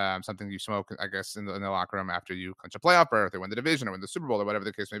generally something you smoke, I guess, in the locker room after you clinch a playoff berth or if they win the division or win the Super Bowl or whatever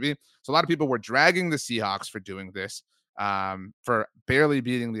the case may be. So a lot of people were dragging the Seahawks for doing this, for barely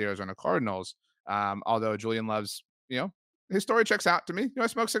beating the Arizona Cardinals. Although Julian Love's, his story checks out to me. I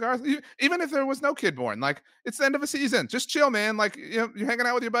smoke cigars. Even if there was no kid born, like, it's the end of a season. Just chill, man. Like, you're hanging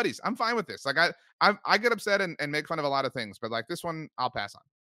out with your buddies. I'm fine with this. Like, I get upset and make fun of a lot of things, but like this one, I'll pass on.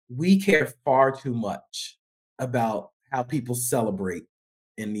 We care far too much about how people celebrate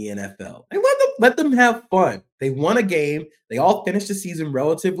in the NFL. And let them have fun. They won a game. They all finished the season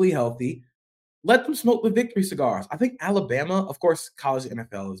relatively healthy. Let them smoke the victory cigars. I think Alabama, of course, college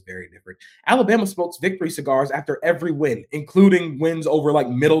NFL is very different. Alabama smokes victory cigars after every win, including wins over like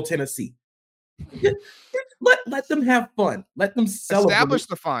Middle Tennessee. Let them have fun. Let them celebrate. Establish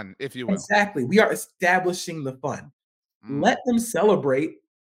the fun, if you will. Exactly. We are establishing the fun. Let them celebrate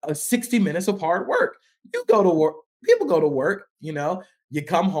 60 minutes of hard work. You go to work. People go to work, you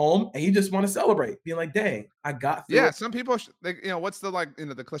come home and you just want to celebrate, being like, dang, I got through it. Some people, what's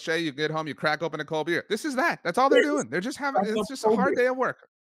the cliche? You get home, you crack open a cold beer. This is that. That's all they're doing. They're just it's just a hard day of work.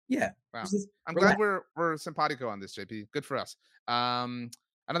 Yeah. Wow. I'm glad we're simpatico on this, JP. Good for us. I don't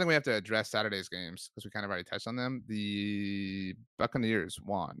think we have to address Saturday's games because we kind of already touched on them. The Buccaneers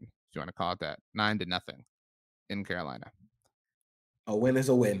won, if you want to call it that, 9-0 in Carolina. A win is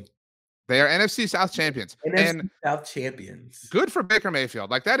a win. They are NFC South champions. South champions. Good for Baker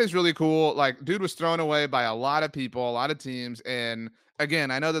Mayfield. Like, that is really cool. Like, dude was thrown away by a lot of people, a lot of teams. And again,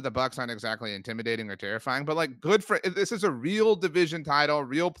 I know that the Bucs aren't exactly intimidating or terrifying, but like, this is a real division title,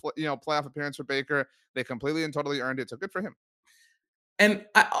 real playoff appearance for Baker. They completely and totally earned it. So good for him. And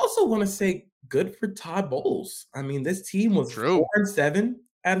I also want to say good for Todd Bowles. I mean, this team was 4-7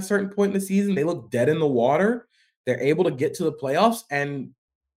 at a certain point in the season. They look dead in the water. They're able to get to the playoffs. And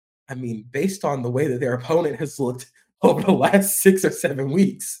I mean, based on the way that their opponent has looked over the last 6 or 7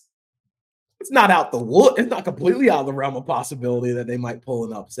 weeks, it's not out the wood. It's not completely out of the realm of possibility that they might pull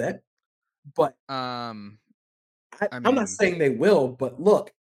an upset. But I'm not saying they will. But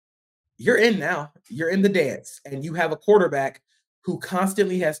look, you're in now. You're in the dance, and you have a quarterback who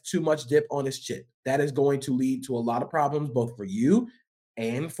constantly has too much dip on his chin. That is going to lead to a lot of problems, both for you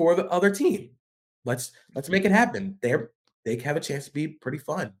and for the other team. Let's make it happen. They have a chance to be pretty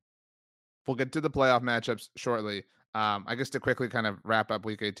fun. We'll get to the playoff matchups shortly. I guess to quickly kind of wrap up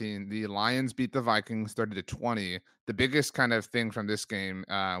Week 18, the Lions beat the Vikings 30-20. The biggest kind of thing from this game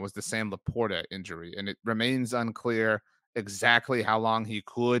was the Sam Laporta injury, and it remains unclear exactly how long he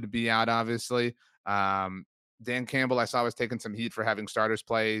could be out, obviously. Dan Campbell, I saw, was taking some heat for having starters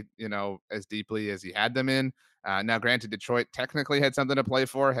play, as deeply as he had them in. Now, granted, Detroit technically had something to play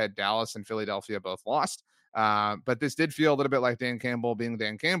for, had Dallas and Philadelphia both lost. But this did feel a little bit like Dan Campbell being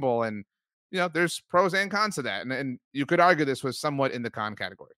Dan Campbell, and there's pros and cons to that. And you could argue this was somewhat in the con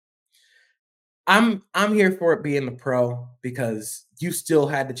category. I'm here for it being the pro because you still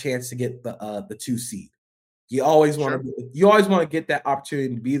had the chance to get the 2 seed. You always want to get that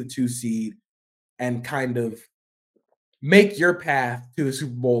opportunity to be the 2 seed and kind of make your path to the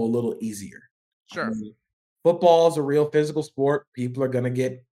Super Bowl a little easier. Sure. I mean, football is a real physical sport. People are gonna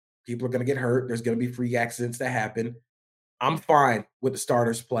get hurt. There's gonna be freak accidents that happen. I'm fine with the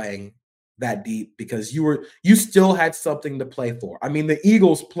starters playing that deep because you still had something to play for. I mean, the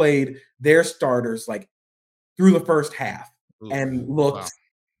Eagles played their starters like through the first half and looked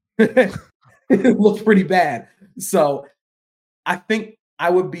it looked pretty bad. So I think I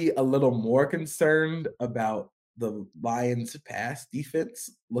would be a little more concerned about the Lions pass defense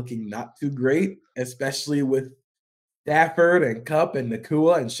looking not too great, especially with Stafford and Kupp and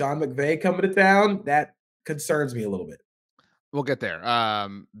Nakua and Sean McVay coming to town. That concerns me a little bit. We'll get there.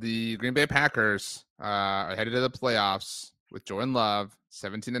 The Green Bay Packers are headed to the playoffs with Jordan Love,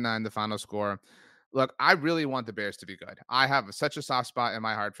 17-9, the final score. Look, I really want the Bears to be good. I have such a soft spot in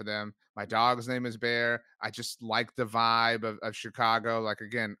my heart for them. My dog's name is Bear. I just like the vibe of Chicago. Like,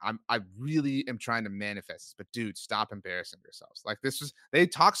 again, I really am trying to manifest this, but dude, stop embarrassing yourselves. Like, they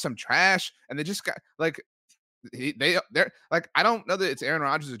talk some trash and they just got like, they're like, I don't know that it's Aaron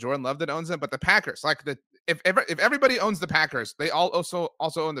Rodgers or Jordan Love that owns them, but the Packers, like if everybody owns the Packers, they all also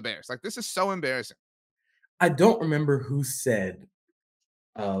own the Bears. Like, this is so embarrassing. I don't remember who said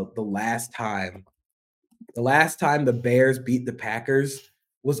the last time the Bears beat the Packers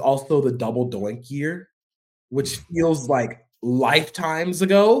was also the double doink year, which feels like lifetimes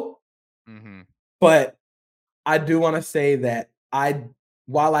ago. Mm-hmm. But I do want to say that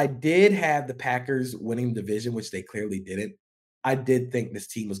while I did have the Packers winning division, which they clearly didn't, I did think this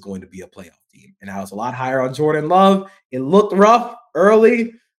team was going to be a playoff team. And I was a lot higher on Jordan Love. It looked rough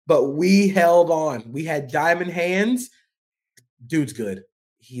early, but we held on. We had diamond hands. Dude's good.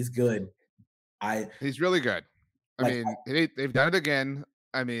 He's good. He's really good. I Like, mean, they've done it again.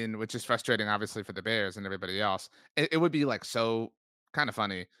 I mean, which is frustrating, obviously, for the Bears and everybody else. It would be like so kind of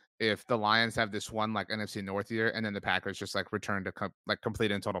funny if the Lions have this one like NFC North year, and then the Packers just like return to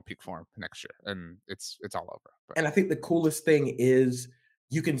complete and total peak form next year, and it's all over. But and I think the coolest thing is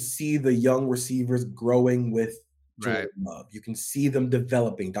you can see the young receivers growing with Jordan Love. You can see them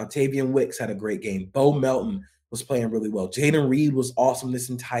developing. Dontavian Wicks had a great game. Bo Melton was playing really well. Jaden Reed was awesome this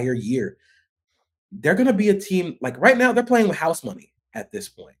entire year. They're going to be a team like right now. They're playing with house money at this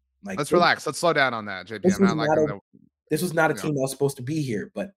point. Like, let's relax. Let's slow down on that, JP. This was not a team that was supposed to be here,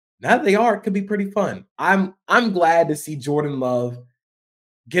 but now that they are, it could be pretty fun. I'm glad to see Jordan Love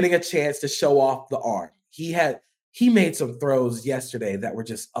getting a chance to show off the arm. He made some throws yesterday that were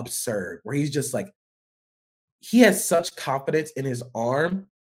just absurd, where he's just like, he has such confidence in his arm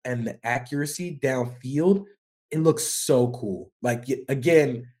and the accuracy downfield. It looks so cool. Like,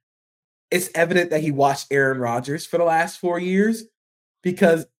 again, it's evident that he watched Aaron Rodgers for the last 4 years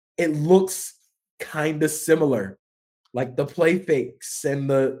because it looks kind of similar. Like the play fakes and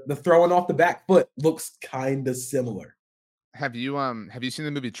the throwing off the back foot looks kind of similar. Have you seen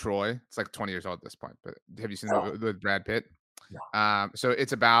the movie Troy? It's like 20 years old at this point, but have you seen the movie with Brad Pitt? No. So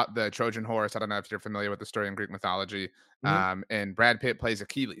it's about the Trojan horse. I don't know if you're familiar with the story in Greek mythology. And Brad Pitt plays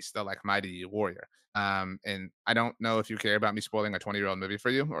Achilles, the like mighty warrior. And I don't know if you care about me spoiling a 20-year-old movie for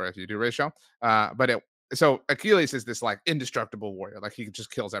you, or if you do, Rachel. So Achilles is this like indestructible warrior, like he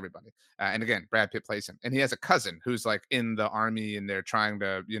just kills everybody. And again, Brad Pitt plays him, and he has a cousin who's like in the army, and they're trying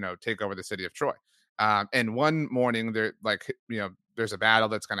to take over the city of Troy. And one morning, there's a battle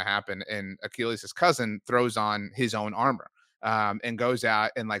that's going to happen, and Achilles' cousin throws on his own armor. And goes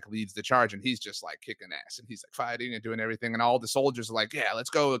out and like leads the charge, and he's just like kicking ass, and he's like fighting and doing everything, and all the soldiers are like, yeah, let's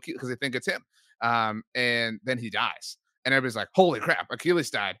go, because they think it's him. And then he dies, and everybody's like, holy crap, Achilles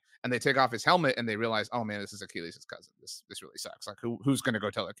died. And they take off his helmet, and they realize, oh man, this is Achilles' cousin. This really sucks. Like, who's gonna go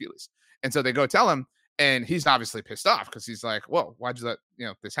tell Achilles? And so they go tell him, and he's obviously pissed off because he's like, whoa, why'd you let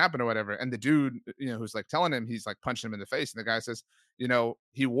this happen or whatever? And the dude who's like telling him, he's like punching him in the face, and the guy says,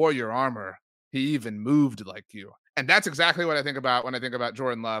 he wore your armor, he even moved like you. And that's exactly what I think about when I think about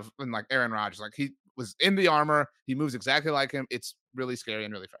Jordan Love and like Aaron Rodgers. Like, he was in the armor, he moves exactly like him. It's really scary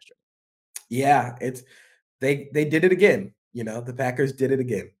and really frustrating. Yeah, they did it again. The Packers did it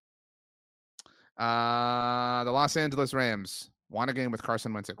again. The Los Angeles Rams won a game with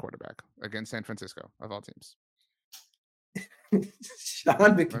Carson Wentz at quarterback against San Francisco, of all teams. Sean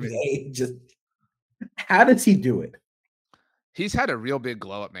McVay how does he do it? He's had a real big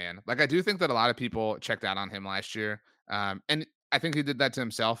glow up, man. Like, I do think that a lot of people checked out on him last year. And I think he did that to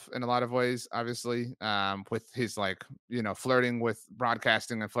himself in a lot of ways, obviously, with his like, flirting with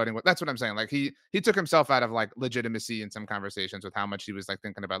broadcasting and flirting with, that's what I'm saying. Like, he took himself out of like legitimacy in some conversations with how much he was like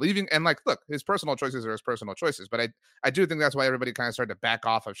thinking about leaving. And like, look, his personal choices are his personal choices, but I do think that's why everybody kind of started to back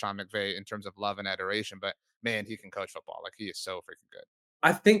off of Sean McVay in terms of love and adoration. But man, he can coach football. Like, he is so freaking good.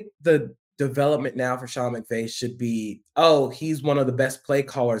 I think the development now for Sean McVay should be, he's one of the best play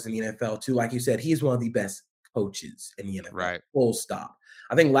callers in the NFL too. Like you said, he's one of the best coaches in the NFL. Right. Full stop.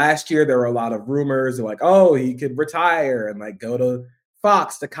 I think last year there were a lot of rumors of like, he could retire and like go to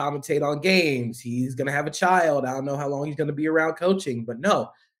Fox to commentate on games. He's going to have a child. I don't know how long he's going to be around coaching, but no,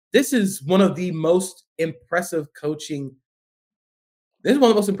 this is one of the most impressive coaching. This is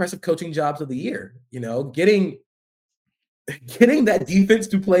one of the most impressive coaching jobs of the year. Getting that defense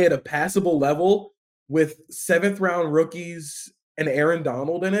to play at a passable level with 7th round rookies and Aaron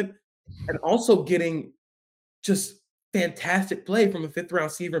Donald in it, and also getting just fantastic play from a 5th round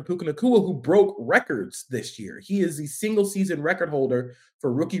receiver in Puka Nacua, who broke records this year. He is the single season record holder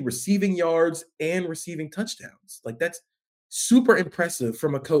for rookie receiving yards and receiving touchdowns. Like, that's super impressive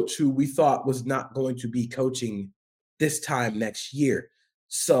from a coach who we thought was not going to be coaching this time next year.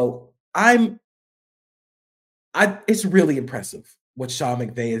 So it's really impressive what Sean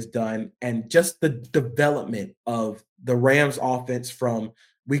McVay has done, and just the development of the Rams offense from,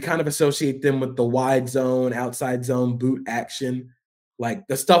 we kind of associate them with the wide zone, outside zone, boot action, like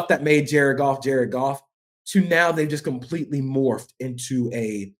the stuff that made Jared Goff, to now they've just completely morphed into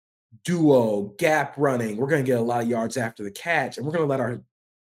a duo gap running. We're going to get a lot of yards after the catch, and we're going to let our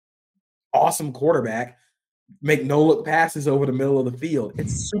awesome quarterback make no-look passes over the middle of the field.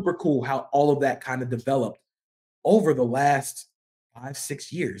 It's super cool how all of that kind of developed over the last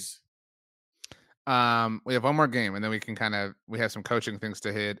 5-6 years. We have one more game, and then we have some coaching things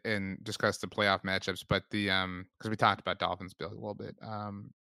to hit and discuss the playoff matchups. But because we talked about Dolphins Bills a little bit.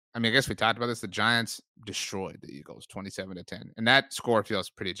 I guess we talked about this. The Giants destroyed the Eagles 27-10, and that score feels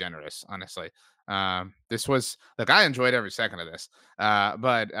pretty generous, honestly. This was, I enjoyed every second of this.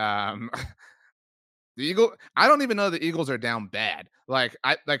 But the I don't even know the Eagles are down bad.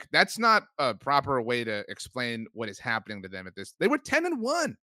 That's not a proper way to explain what is happening to them at this. They were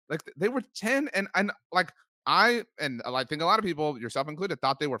 10-1. They were 10 and I think a lot of people, yourself included,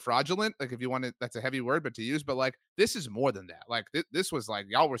 thought they were fraudulent. If you want to, that's a heavy word, but to use, but this is more than that. This was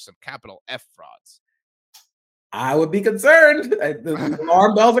y'all were some capital F frauds. I would be concerned. The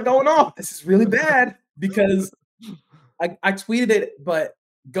alarm bells are going off. This is really bad, because I tweeted it, but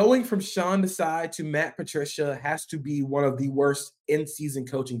going from Sean Desai to Matt Patricia has to be one of the worst in-season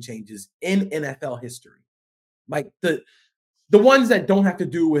coaching changes in NFL history. The ones that don't have to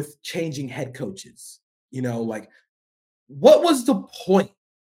do with changing head coaches. What was the point?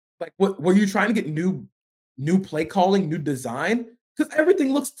 What were you trying to get new play calling, new design? Because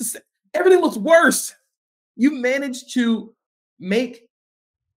everything looks the same. Everything looks worse. You managed to do the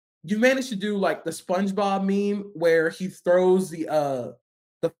SpongeBob meme where he throws the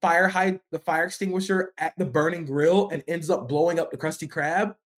fire extinguisher at the burning grill and ends up blowing up the Krusty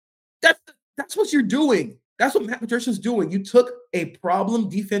Krab. That's what you're doing. That's what Matt Patricia's doing. You took a problem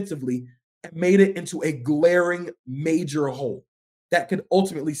defensively and made it into a glaring major hole that could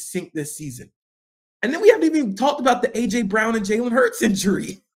ultimately sink this season. And then we haven't even talked about the A.J. Brown and Jalen Hurts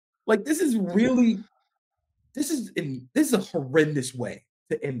injury. This is a horrendous way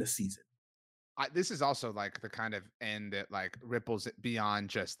to end the season. This is also the kind of end that ripples it beyond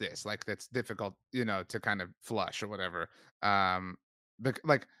just this. That's difficult, to kind of flush or whatever. But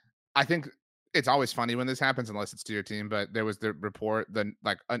I think it's always funny when this happens, unless it's to your team. But there was the report, the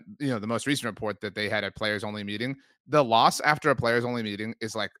most recent report that they had a players only meeting. The loss after a players only meeting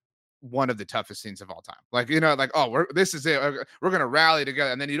is one of the toughest scenes of all time. This is it. We're gonna rally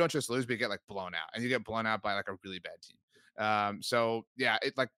together, and then you don't just lose, but you get blown out, and you get blown out by a really bad team. So yeah,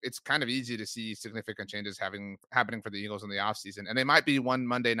 it's kind of easy to see significant changes happening for the Eagles in the offseason, and they might be one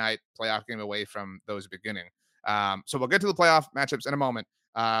Monday night playoff game away from those beginning. So we'll get to the playoff matchups in a moment.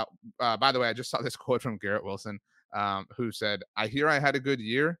 By the way, I just saw this quote from Garrett Wilson, who said, "I hear I had a good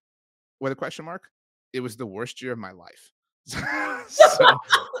year," with a question mark. It was the worst year of my life.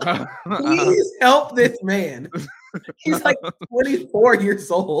 Please help this man. He's 24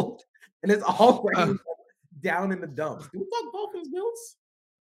 years old, and it's already down in the dumps. Did we talk Dolphins Bills?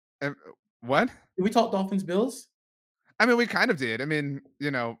 What? Did we talk Dolphins Bills? We kind of did.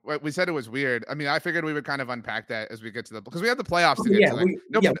 We said it was weird. I figured we would kind of unpack that as we get to because we have the playoffs to get to.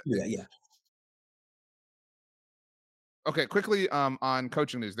 Yeah. Okay, quickly on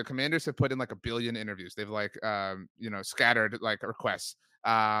coaching news. The Commanders have put in 1 billion interviews. They've scattered requests.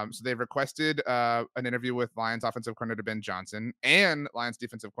 So they've requested an interview with Lions offensive coordinator Ben Johnson and Lions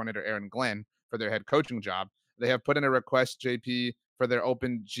defensive coordinator Aaron Glenn for their head coaching job. They have put in a request, JP, for their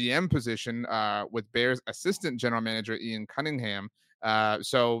open GM position with Bears assistant general manager Ian Cunningham.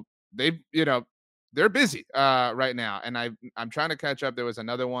 So they're busy right now, and I'm trying to catch up. There was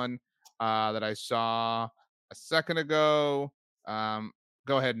another one that I saw a second ago.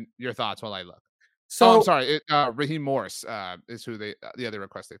 Go ahead, your thoughts while I look. So I'm sorry. Raheem Morris is who the other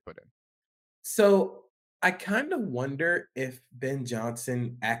request they put in. So I kind of wonder if Ben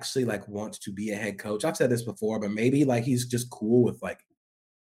Johnson actually wants to be a head coach. I've said this before, but maybe he's just cool with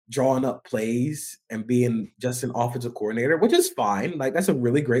drawing up plays and being just an offensive coordinator, which is fine. Like, that's a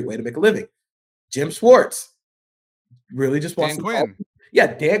really great way to make a living. Jim Schwartz really just wants Dan to Quinn. Yeah,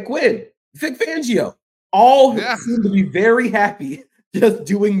 Dan Quinn, Vic Fangio, all Yeah. seem to be very happy just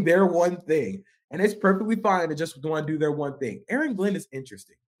doing their one thing. And it's perfectly fine to just want to do their one thing. Aaron Glenn is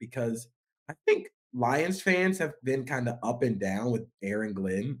interesting because I think Lions fans have been kind of up and down with Aaron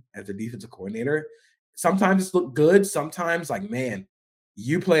Glenn as a defensive coordinator. Sometimes it's looked good. Sometimes, like, man,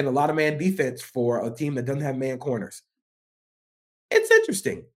 you playing a lot of man defense for a team that doesn't have man corners. It's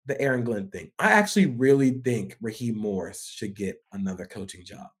interesting, the Aaron Glenn thing. I actually really think Raheem Morris should get another coaching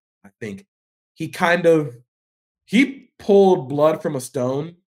job. I think he pulled blood from a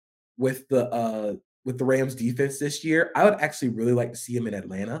stone with the Rams defense this year. I would actually really like to see him in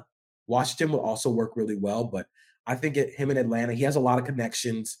Atlanta. Washington will also work really well, but I think him in Atlanta, he has a lot of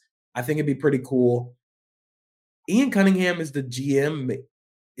connections. I think it'd be pretty cool. Ian Cunningham as the GM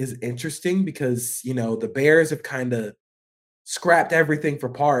is interesting because, the Bears have kind of scrapped everything for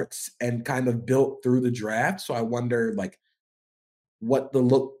parts and kind of built through the draft. So I wonder, like, what it'll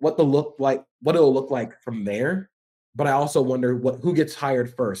look like from there. But I also wonder who gets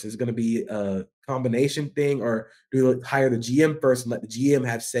hired first. Is it going to be a combination thing, or do we hire the GM first and let the GM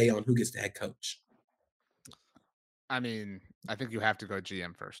have say on who gets the head coach? I mean, I think you have to go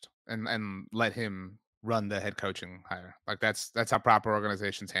GM first and let him run the head coaching hire. Like, that's how proper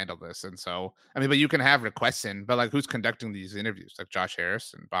organizations handle this. And so, I mean, but you can have requests in, but like, who's conducting these interviews? Like Josh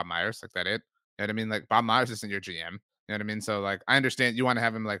Harris and Bob Myers, like that it? You know what I mean? Like, Bob Myers isn't your GM. You know what I mean? So, like, I understand you want to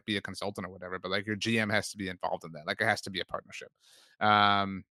have him like be a consultant or whatever, but like your GM has to be involved in that. Like, it has to be a partnership.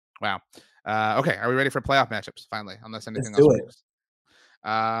 Wow. Okay, are we ready for playoff matchups finally? Unless anything else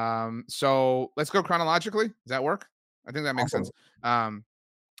moves. So let's go chronologically. Does that work? I think that makes sense.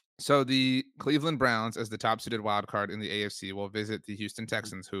 So the Cleveland Browns, as the top-seeded wild card in the AFC, will visit the Houston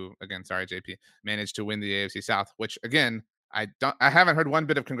Texans, who, again, sorry, JP, managed to win the AFC South, which, again, I haven't heard one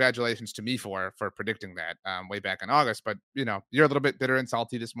bit of congratulations to me for predicting that way back in August, but you're a little bit bitter and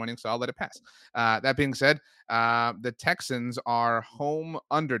salty this morning, so I'll let it pass. That being said, the Texans are home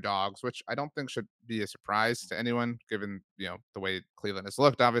underdogs, which I don't think should be a surprise to anyone, given the way Cleveland has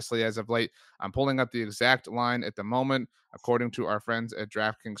looked, obviously, as of late. I'm pulling up the exact line at the moment, according to our friends at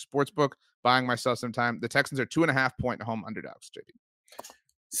DraftKings Sportsbook. Buying myself some time. The Texans are 2.5-point home underdogs, JP.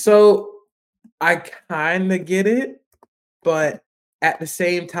 So I kind of get it. But at the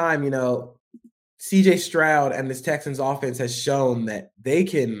same time, CJ Stroud and this Texans offense has shown that they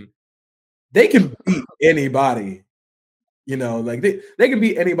can beat anybody. Like they can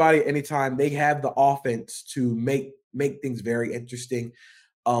beat anybody anytime. They have the offense to make things very interesting.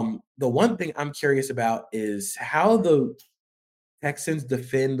 The one thing I'm curious about is how the Texans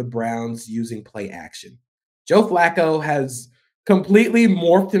defend the Browns using play action. Joe Flacco has completely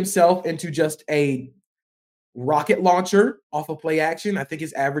morphed himself into just a rocket launcher off of play action. I think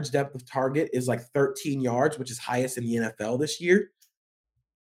his average depth of target is like 13 yards, which is highest in the NFL this year.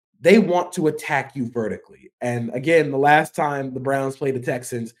 They want to attack you vertically. And again, the last time the Browns played the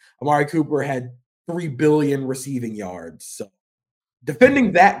Texans, Amari Cooper had 3 billion receiving yards. So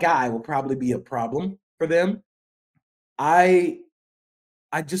defending that guy will probably be a problem for them. I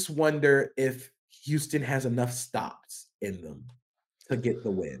just wonder if Houston has enough stops in them to get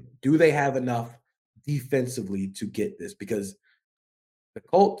the win. Do they have enough defensively to get this? Because the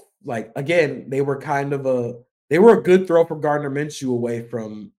Colts, like, again, they were a good throw for Gardner Minshew away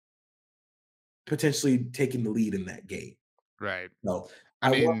from potentially taking the lead in that game. Right. So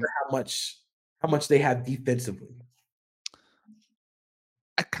I wonder how much they have defensively.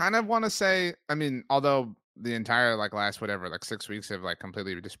 I kind of want to say, I mean, although the entire last 6 weeks have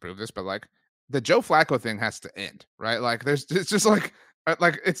completely disproved this, but the Joe Flacco thing has to end, right? It's just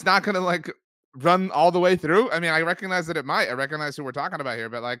it's not gonna run all the way through. I mean, I recognize that it might. I recognize who we're talking about here,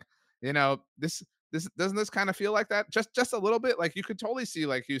 but this doesn't this kind of feel like that? Just a little bit. You could totally see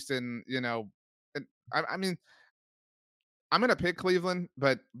Houston, and I mean, I'm gonna pick Cleveland,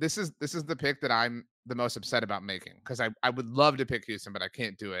 but this is the pick that I'm the most upset about making, because I would love to pick Houston, but I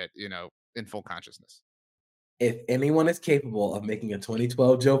can't do it, in full consciousness. If anyone is capable of making a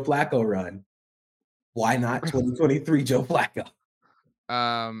 2012 Joe Flacco run, why not 2023 Joe Flacco?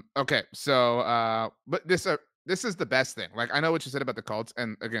 Okay, so but this is the best thing. I know what you said about the Colts,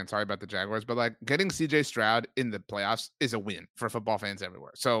 and again, sorry about the Jaguars, but getting CJ Stroud in the playoffs is a win for football fans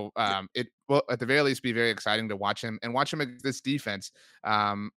everywhere. So it will at the very least be very exciting to watch him against this defense.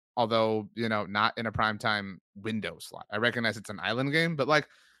 Although not in a primetime window slot. I recognize it's an island game, but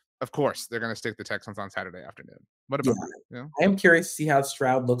of course they're going to stick the Texans on Saturday afternoon. What about you? I am curious to see how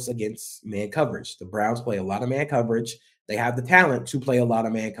Stroud looks against man coverage. The Browns play a lot of man coverage. They have the talent to play a lot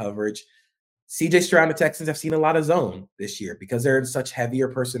of man coverage. CJ Stroud and the Texans have seen a lot of zone this year because they're in such heavier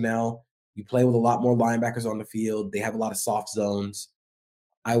personnel. You play with a lot more linebackers on the field. They have a lot of soft zones.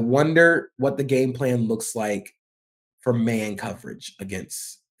 I wonder what the game plan looks like for man coverage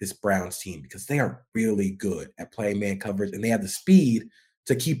against this Browns team because they are really good at playing man coverage and they have the speed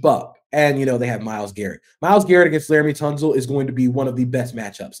to keep up. And, they have Myles Garrett. Myles Garrett against Laramie Tunsil is going to be one of the best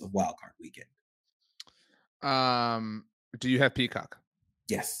matchups of Wildcard weekend. Do you have Peacock?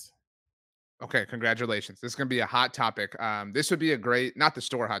 Yes. Okay, congratulations. This is going to be a hot topic. This would be a great, not the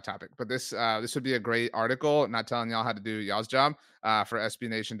store hot topic, but this would be a great article, not telling y'all how to do y'all's job for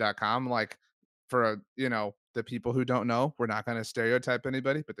SBNation.com. Like for, the people who don't know, we're not going to stereotype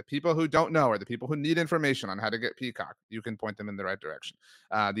anybody, but the people who don't know or the people who need information on how to get Peacock, you can point them in the right direction.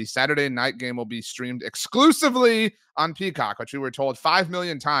 The Saturday night game will be streamed exclusively on Peacock, which we were told 5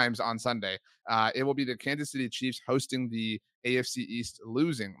 million times on Sunday. It will be the Kansas City Chiefs hosting the AFC East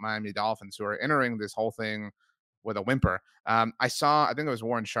losing Miami Dolphins, who are entering this whole thing with a whimper. I think it was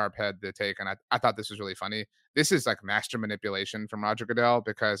Warren Sharp had the take, and I thought this was really funny. This is like master manipulation from Roger Goodell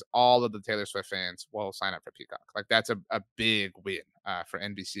because all of the Taylor Swift fans will sign up for Peacock. Like that's a big win for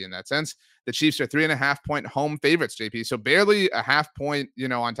NBC in that sense. The Chiefs are 3.5-point home favorites, JP. So barely a half point,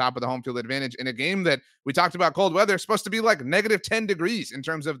 on top of the home field advantage in a game that we talked about cold weather, supposed to be like negative 10 degrees in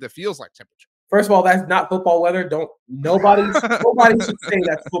terms of the feels like temperature. First of all, that's not football weather. Nobody should say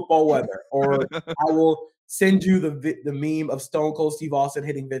that's football weather. Or I will send you the meme of Stone Cold Steve Austin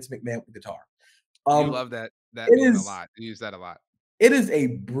hitting Vince McMahon with the guitar. You love that meme a lot. You use that a lot. It is a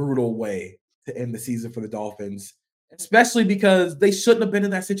brutal way to end the season for the Dolphins, especially because they shouldn't have been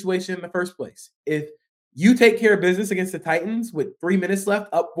in that situation in the first place. If you take care of business against the Titans with 3 minutes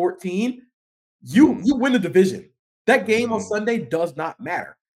left, up 14, you win the division. That game on Sunday does not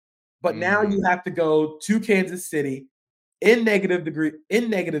matter. But now you have to go to Kansas City in negative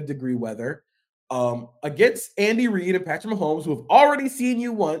degree weather against Andy Reid and Patrick Mahomes, who have already seen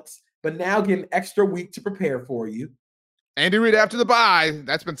you once, but now get an extra week to prepare for you. Andy Reid after the bye.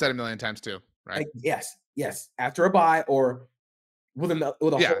 That's been said a million times too, right? Yes. After a bye or with a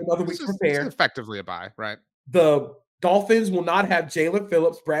whole other week to prepare. It's effectively a bye, right? The Dolphins will not have Jalen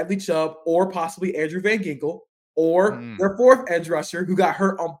Phillips, Bradley Chubb, or possibly Andrew Van Ginkel, or their fourth edge rusher who got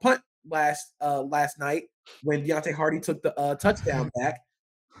hurt on punt last night when Deontay Hardy took the touchdown back.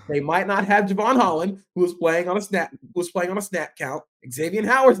 They might not have Javon Holland, who was playing on a snap count. Xavier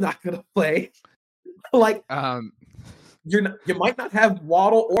Howard's not going to play. You might not have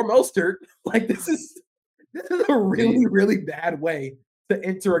Waddle or Mostert. Like this is a really, really bad way to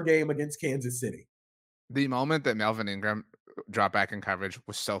enter a game against Kansas City. The moment that Melvin Ingram dropped back in coverage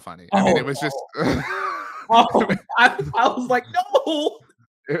was so funny. I mean, it was just. I was like, no.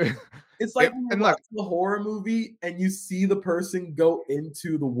 It's like when you watch the horror movie and you see the person go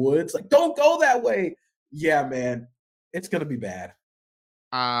into the woods. Like, don't go that way. Yeah, man, it's gonna be bad.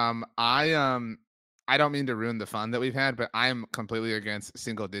 I don't mean to ruin the fun that we've had, but I'm completely against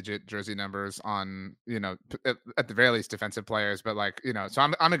single-digit jersey numbers on, at the very least defensive players. But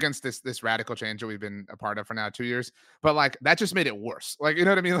so I'm against this radical change that we've been a part of for now 2 years. But that just made it worse. Like, you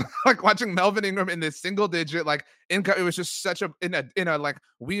know what I mean? Like watching Melvin Ingram in this single-digit income, it was just such in a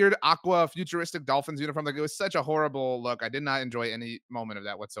weird aqua futuristic Dolphins uniform. Like it was such a horrible look. I did not enjoy any moment of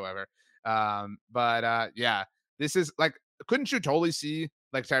that whatsoever. Yeah, this is couldn't you totally see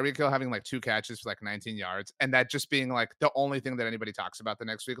Tyreek Hill having 2 catches for 19 yards and that just being the only thing that anybody talks about the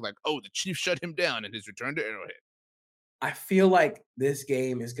next week? The Chiefs shut him down in his return to Arrowhead. I feel like this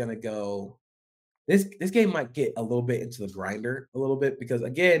game is going to go. This game might get a little bit into the grinder a little bit because,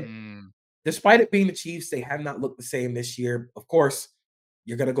 again, despite it being the Chiefs, they have not looked the same this year. Of course,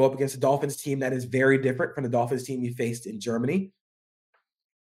 you're going to go up against a Dolphins team that is very different from the Dolphins team you faced in Germany.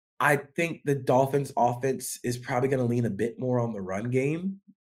 I think the Dolphins offense is probably going to lean a bit more on the run game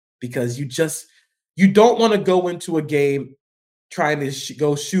because you don't want to go into a game trying to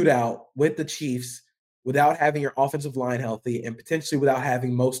go shootout with the Chiefs without having your offensive line healthy and potentially without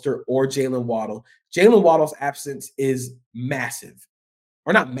having Mostert or Jalen Waddle. Jalen Waddle's absence is massive.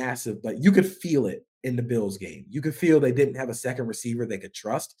 Or not massive, but you could feel it in the Bills game. You could feel they didn't have a second receiver they could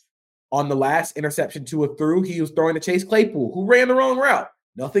trust. On the last interception Tua threw, he was throwing to Chase Claypool, who ran the wrong route.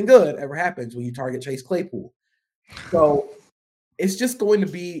 Nothing good ever happens when you target Chase Claypool. So it's just going to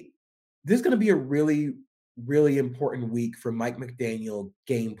be a really, really important week for Mike McDaniel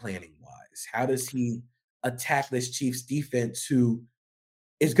game planning wise. How does he attack this Chiefs defense who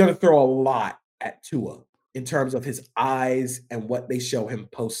is going to throw a lot at Tua in terms of his eyes and what they show him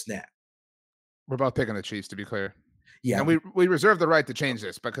post snap? We're both picking the Chiefs, to be clear. Yeah. And we reserve the right to change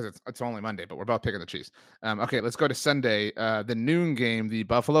this because it's only Monday, but we're both picking the Chiefs. Okay, let's go to Sunday. The noon game, the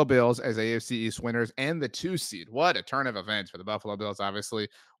Buffalo Bills as AFC East winners and the 2 seed. What a turn of events for the Buffalo Bills, obviously,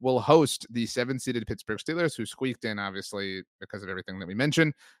 will host the 7-seeded Pittsburgh Steelers, who squeaked in, obviously, because of everything that we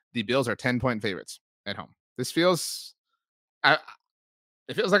mentioned. The Bills are 10-point favorites at home. This feels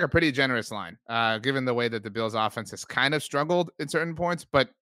it feels like a pretty generous line, given the way that the Bills offense has kind of struggled at certain points, but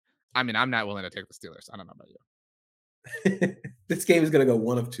I mean, I'm not willing to take the Steelers. I don't know about you. This game is going to go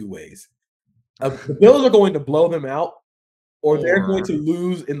one of two ways. The Bills are going to blow them out, or they're going to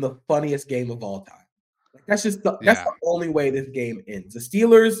lose in the funniest game of all time. Like, that's the only way this game ends. The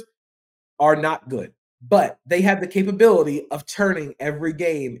Steelers are not good, but they have the capability of turning every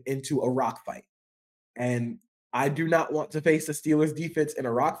game into a rock fight. And I do not want to face the Steelers defense in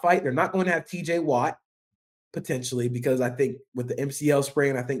a rock fight. They're not going to have TJ Watt, potentially, because I think with the MCL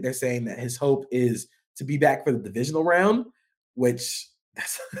sprain, I think they're saying that his hope is to be back for the divisional round, which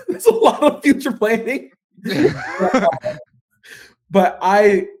that's a lot of future planning. But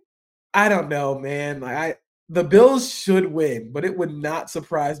I don't know, man. The Bills should win, but it would not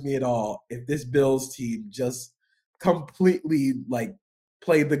surprise me at all if this Bills team just completely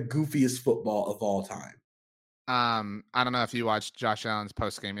played the goofiest football of all time. I don't know if you watched Josh Allen's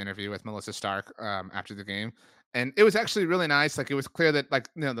post-game interview with Melissa Stark after the game. And it was actually really nice. Like, it was clear that,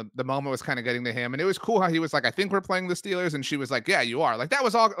 the moment was kind of getting to him. And it was cool how he was like, I think we're playing the Steelers. And she was like, yeah, you are. Like, that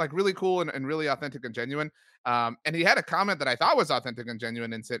was all really cool and really authentic and genuine. And he had a comment that I thought was authentic and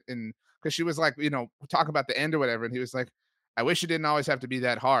genuine and said, because she was like, talk about the end or whatever. And he was like, I wish it didn't always have to be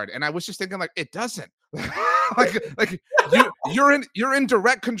that hard. And I was just thinking, like, it doesn't. You're in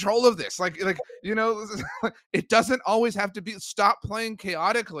direct control of this. It doesn't always have to be. Stop playing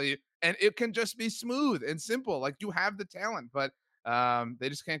chaotically, and it can just be smooth and simple. Like, you have the talent, but they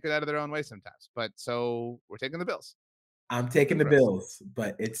just can't get out of their own way sometimes. But so we're taking the Bills. I'm taking the Bills,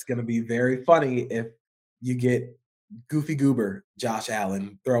 but it's going to be very funny if you get goofy goober Josh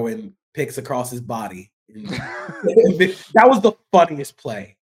Allen throwing picks across his body. That was the funniest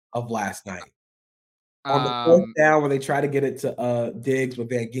play of last night. On the fourth down, where they try to get it to Diggs, but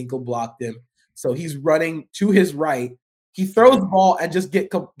Van Ginkel blocked him. So he's running to his right. He throws the ball and just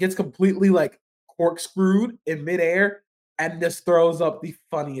gets completely corkscrewed in midair and just throws up the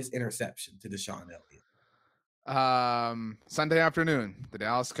funniest interception to Deshaun Elliott. Sunday afternoon, the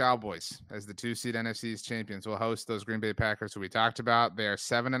Dallas Cowboys, as the 2-seed NFC East champions, will host those Green Bay Packers who we talked about. They are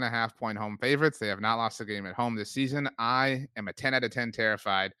 7.5-point home favorites. They have not lost a game at home this season. I am a 10 out of 10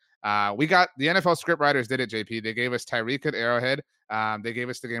 terrified. We got the NFL script writers did it, JP. They gave us Tyreek at Arrowhead. They gave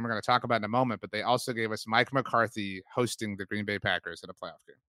us the game we're going to talk about in a moment, but they also gave us Mike McCarthy hosting the Green Bay Packers in a playoff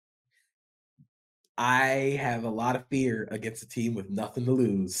game. I have a lot of fear against a team with nothing to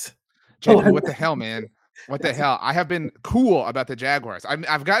lose. JP, what the hell, man? What the hell? I have been cool about the Jaguars.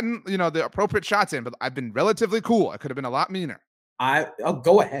 I've gotten, the appropriate shots in, but I've been relatively cool. I could have been a lot meaner.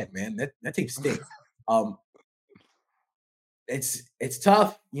 Go ahead, man. That team stinks. It's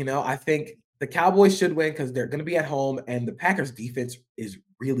tough. I think the Cowboys should win because they're going to be at home, and the Packers defense is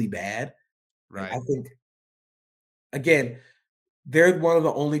really bad. Right. And I think, again, they're one of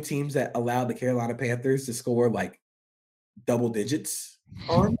the only teams that allowed the Carolina Panthers to score double digits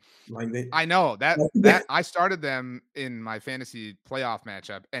on. I know that I started them in my fantasy playoff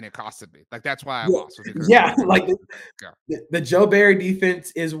matchup, and it costed me. That's why I lost. The Joe Barry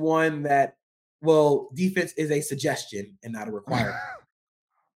defense is one that, defense is a suggestion and not a requirement.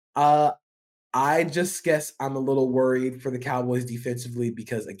 I just guess I'm a little worried for the Cowboys defensively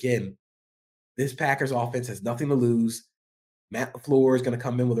because, again, this Packers offense has nothing to lose. Matt LaFleur is going to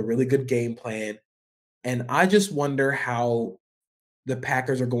come in with a really good game plan, and I just wonder how the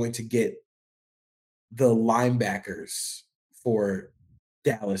Packers are going to get the linebackers for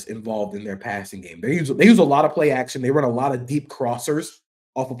Dallas involved in their passing game. They use a lot of play action. They run a lot of deep crossers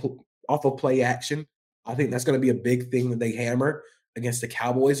off of play action. I think that's going to be a big thing that they hammer against the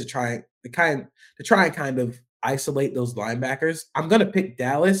Cowboys to try and kind of isolate those linebackers. I'm going to pick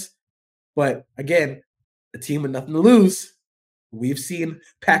Dallas, but again, a team with nothing to lose. We've seen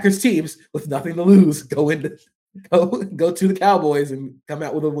Packers teams with nothing to lose go to the Cowboys and come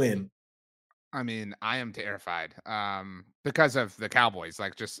out with a win. I mean, I am terrified because of the Cowboys.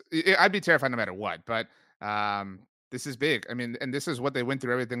 I'd be terrified no matter what. But this is big. I mean, and this is what they went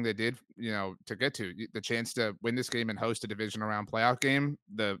through, everything they did, to get to the chance to win this game and host a divisional round playoff game.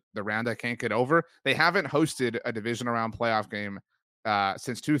 The round I can't get over. They haven't hosted a divisional round playoff game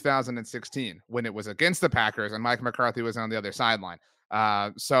since 2016 when it was against the Packers and Mike McCarthy was on the other sideline.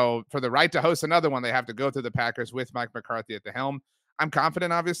 So for the right to host another one, they have to go through the Packers with Mike McCarthy at the helm. I'm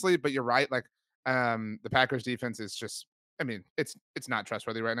confident, obviously, but you're right. The Packers defense is just, I mean, it's not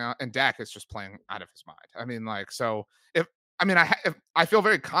trustworthy right now, and Dak is just playing out of his mind. I mean, like, so if I mean, if I feel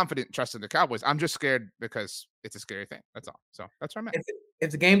very confident trusting the Cowboys. I'm just scared because it's a scary thing. That's all. So that's where I'm at. If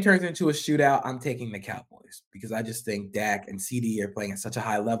the game turns into a shootout, I'm taking the Cowboys because I just think Dak and CD are playing at such a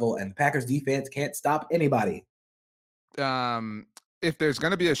high level, and the Packers defense can't stop anybody. If there's going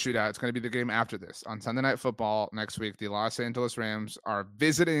to be a shootout, it's going to be the game after this on Sunday Night Football next week. The Los Angeles Rams are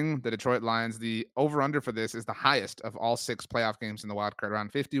visiting the Detroit Lions. The over-under for this is the highest of all 6 playoff games in the wildcard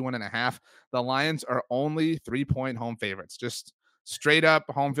round, 51.5. The Lions are only 3-point home favorites, just straight up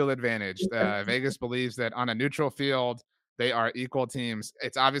home field advantage. Vegas believes that on a neutral field, they are equal teams.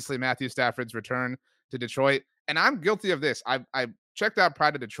 It's obviously Matthew Stafford's return to Detroit, and I'm guilty of this. I checked out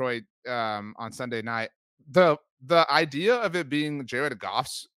Pride of Detroit on Sunday night. The idea of it being Jared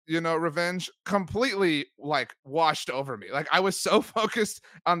Goff's, revenge completely like washed over me. Like I was so focused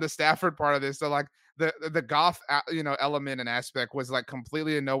on the Stafford part of this. So like the Goff, element and aspect was like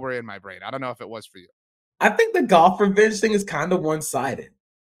completely nowhere in my brain. I don't know if it was for you. I think the Goff revenge thing is kind of one-sided.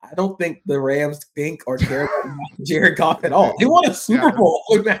 I don't think the Rams think or care about Jared Goff at all. They won a Super Bowl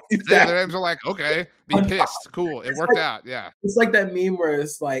with Matthew Stafford. The Rams are like, okay, be pissed. Cool. It worked out. Yeah. It's like that meme where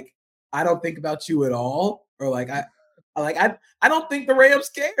it's like, I don't think about you at all. Or like I don't think the Rams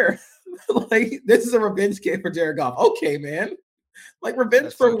care. Like this is a revenge game for Jared Goff. Okay, man. Like revenge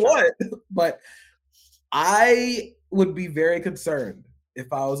That's for so what? But I would be very concerned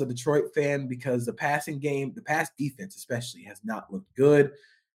if I was a Detroit fan because the passing game, the pass defense especially, has not looked good.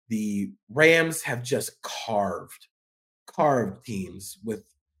 The Rams have just carved teams with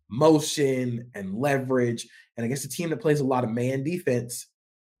motion and leverage. And against a team that plays a lot of man defense,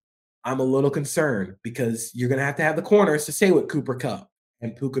 I'm a little concerned because you're going to have the corners to stay with Cooper Kupp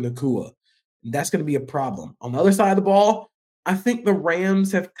and Puka Nacua. And that's going to be a problem. On the other side of the ball, I think the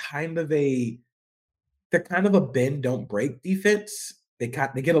Rams have kind of a bend, don't break defense. They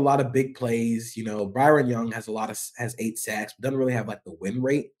get a lot of big plays. Byron Young has 8 sacks, but doesn't really have like the win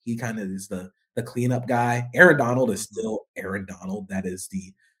rate. He kind of is the cleanup guy. Aaron Donald is still Aaron Donald. That is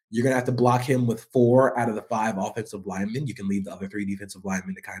you're going to have to block him with 4 out of the 5 offensive linemen. You can leave the other 3 defensive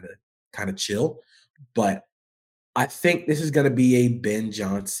linemen to kind of chill. But I think this is going to be a Ben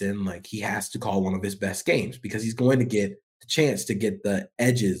Johnson. Like he has to call one of his best games because he's going to get the chance to get the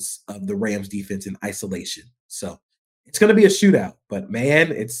edges of the Rams defense in isolation. So it's going to be a shootout, but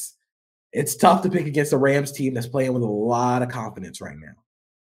man, it's tough to pick against a Rams team that's playing with a lot of confidence right now.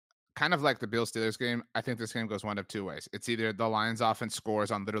 Kind of like the Bills-Steelers game, I think this game goes one of 2 ways. It's either the Lions offense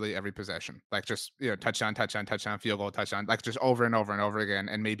scores on literally every possession, like just, touchdown, field goal, touchdown, like just over and over and over again.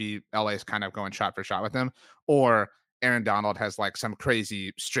 And maybe LA's kind of going shot for shot with them, or Aaron Donald has like some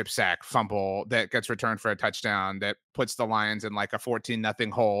crazy strip sack fumble that gets returned for a touchdown that puts the Lions in like a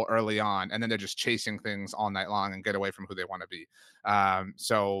 14-0 hole early on. And then they're just chasing things all night long and get away from who they want to be.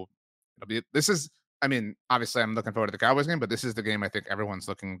 So obviously I'm looking forward to the Cowboys game, but this is the game I think everyone's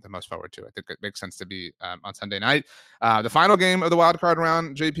looking the most forward to. I think it makes sense to be on Sunday night. The final game of the wild card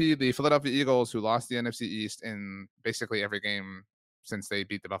round, JP, the Philadelphia Eagles, who lost the NFC East in basically every game since they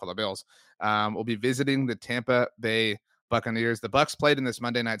beat the Buffalo Bills, will be visiting the Tampa Bay Buccaneers. The Bucs played in this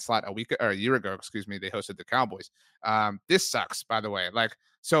Monday night slot a year ago. They hosted the Cowboys. This sucks, by the way.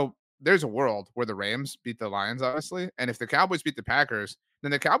 So there's a world where the Rams beat the Lions, obviously, and if the Cowboys beat the Packers,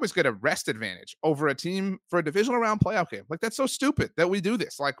 then the Cowboys get a rest advantage over a team for a divisional round playoff game. Like that's so stupid that we do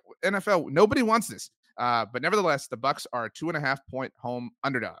this. Like NFL, nobody wants this. But nevertheless, the Bucs are 2.5-point home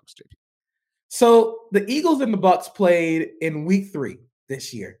underdogs, JP. So the Eagles and the Bucs played in week 3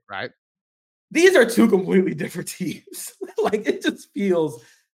 this year. Right. These are 2 completely different teams. Like it just feels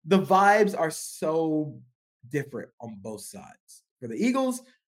the vibes are so different on both sides. For the Eagles,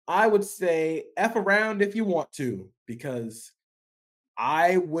 I would say F around if you want to, because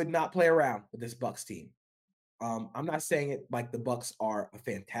I would not play around with this Bucs team. I'm not saying it like the Bucs are a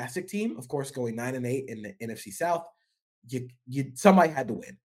fantastic team. Of course, going 9-8 in the NFC South, somebody had to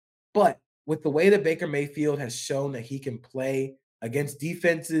win. But with the way that Baker Mayfield has shown that he can play against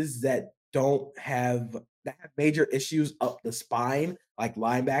defenses that have major issues up the spine, like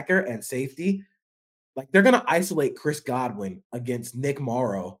linebacker and safety, like they're going to isolate Chris Godwin against Nick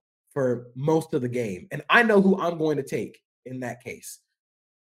Morrow for most of the game. And I know who I'm going to take in that case.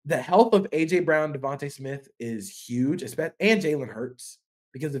 The health of A.J. Brown, Devontae Smith is huge, and Jalen Hurts,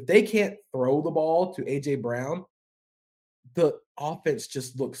 because if they can't throw the ball to A.J. Brown, the offense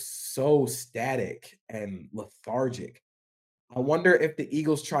just looks so static and lethargic. I wonder if the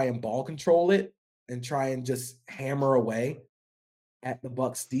Eagles try and ball control it and try and just hammer away at the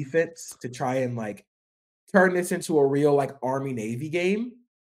Bucs defense to try and like turn this into a real like Army-Navy game.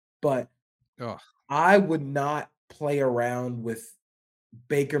 But Oh, I would not play around with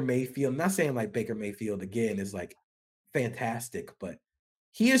Baker Mayfield. I'm not saying like Baker Mayfield again is like fantastic, but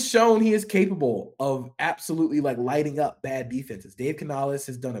he has shown he is capable of absolutely like lighting up bad defenses. Dave Canales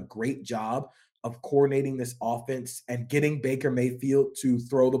has done a great job of coordinating this offense and getting Baker Mayfield to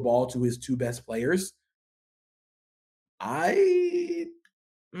throw the ball to his two best players. I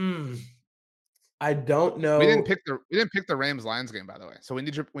don't we didn't know. pick the Rams Lions game, by the way. So we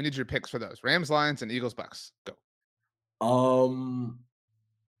need your picks for those. Rams Lions and Eagles Bucks. Go.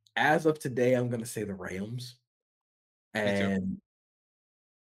 As of today, I'm gonna say the Rams. Me too. And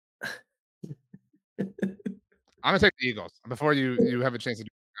I'm gonna take the Eagles before you have a chance to do.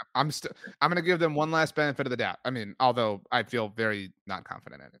 I'm gonna give them one last benefit of the doubt. I mean, although I feel very not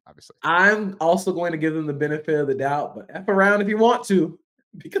confident in it, obviously. I'm also going to give them the benefit of the doubt, but F around if you want to,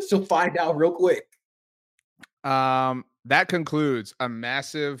 because you'll find out real quick. That concludes a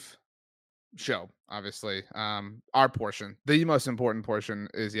massive show. Obviously, our portion, the most important portion,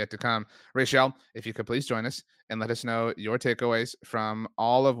 is yet to come. Rachel, if you could please join us and let us know your takeaways from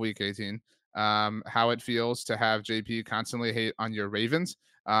all of Week 18. How it feels to have JP constantly hate on your Ravens.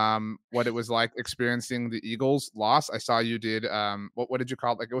 What it was like experiencing the Eagles loss. I saw you did what did you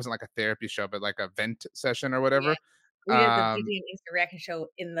call it? Like, it wasn't like a therapy show, but like a vent session or whatever. Yeah. We did the BG Instant Reaction show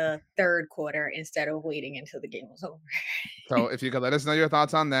in the third quarter instead of waiting until the game was over. So if you could let us know your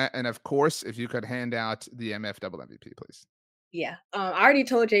thoughts on that, and of course, if you could hand out the MF double MVP, please. Yeah. I already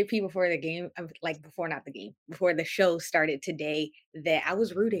told JP before the game, before the show started today, that I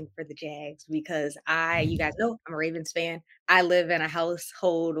was rooting for the Jags because you guys know, I'm a Ravens fan. I live in a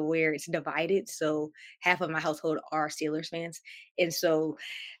household where it's divided. So half of my household are Steelers fans. And so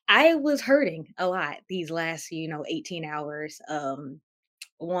I was hurting a lot these last, 18 hours.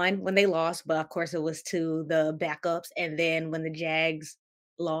 One, when they lost, but of course it was to the backups. And then when the Jags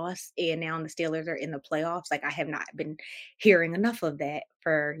lost and now the Steelers are in the playoffs, like I have not been hearing enough of that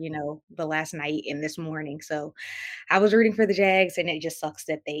for, the last night and this morning. So I was rooting for the Jags and it just sucks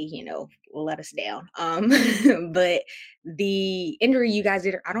that they, let us down. But the injury you guys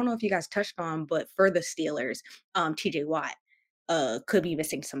did, I don't know if you guys touched on, but for the Steelers, TJ Watt could be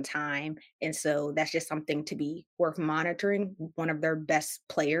missing some time. And so that's just something to be worth monitoring. One of their best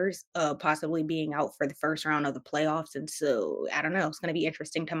players possibly being out for the first round of the playoffs. And so I don't know. It's going to be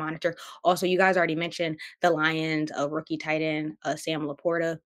interesting to monitor. Also, you guys already mentioned the Lions, rookie tight end, Sam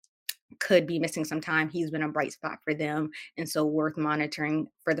Laporta could be missing some time. He's been a bright spot for them. And so worth monitoring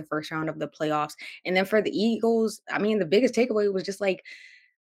for the first round of the playoffs. And then for the Eagles, I mean, the biggest takeaway was just like,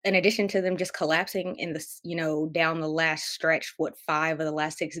 in addition to them just collapsing in the, down the last stretch, 5 of the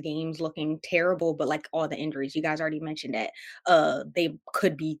last 6 games looking terrible, but like all the injuries, you guys already mentioned that they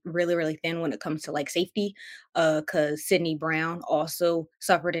could be really, really thin when it comes to like safety. Because Sidney Brown also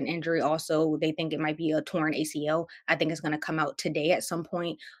suffered an injury. Also, they think it might be a torn ACL. I think it's going to come out today at some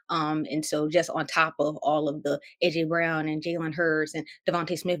point. And so just on top of all of the AJ Brown and Jalen Hurts and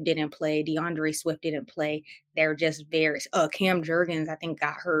Devontae Smith didn't play, DeAndre Swift didn't play. They're just very Cam Jurgens, I think,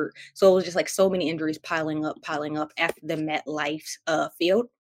 got hurt. So it was just like so many injuries piling up after the MetLife field.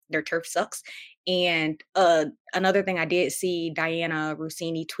 Their turf sucks. And another thing I did see Diana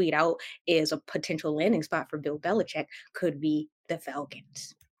Rossini tweet out is a potential landing spot for Bill Belichick could be the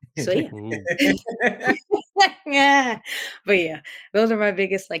Falcons. So yeah. Yeah. But yeah, those are my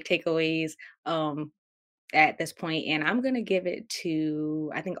biggest like takeaways at this point. And I'm gonna give it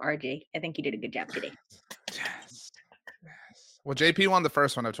to I think RJ. I think you did a good job today. Yes. Well, JP won the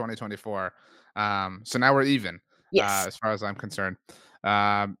first one of 2024. So now we're even. Yes. As far as I'm concerned.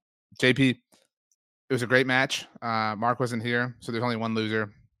 JP, it was a great match. Mark wasn't here, so there's only one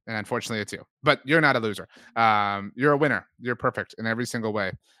loser, and unfortunately it's you. But you're not a loser. You're a winner. You're perfect in every single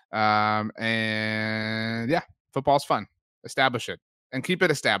way. And yeah, football's fun. Establish it and keep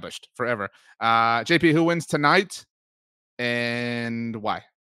it established forever. JP, who wins tonight and why?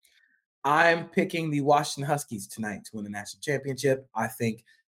 I'm picking the Washington Huskies tonight to win the national championship. I think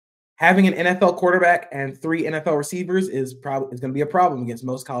having an NFL quarterback and 3 NFL receivers is going to be a problem against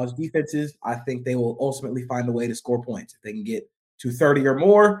most college defenses. I think they will ultimately find a way to score points. If they can get to 30 or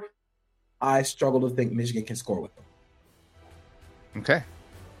more, I struggle to think Michigan can score with them. Okay.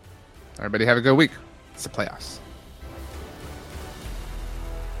 Everybody have a good week. It's the playoffs.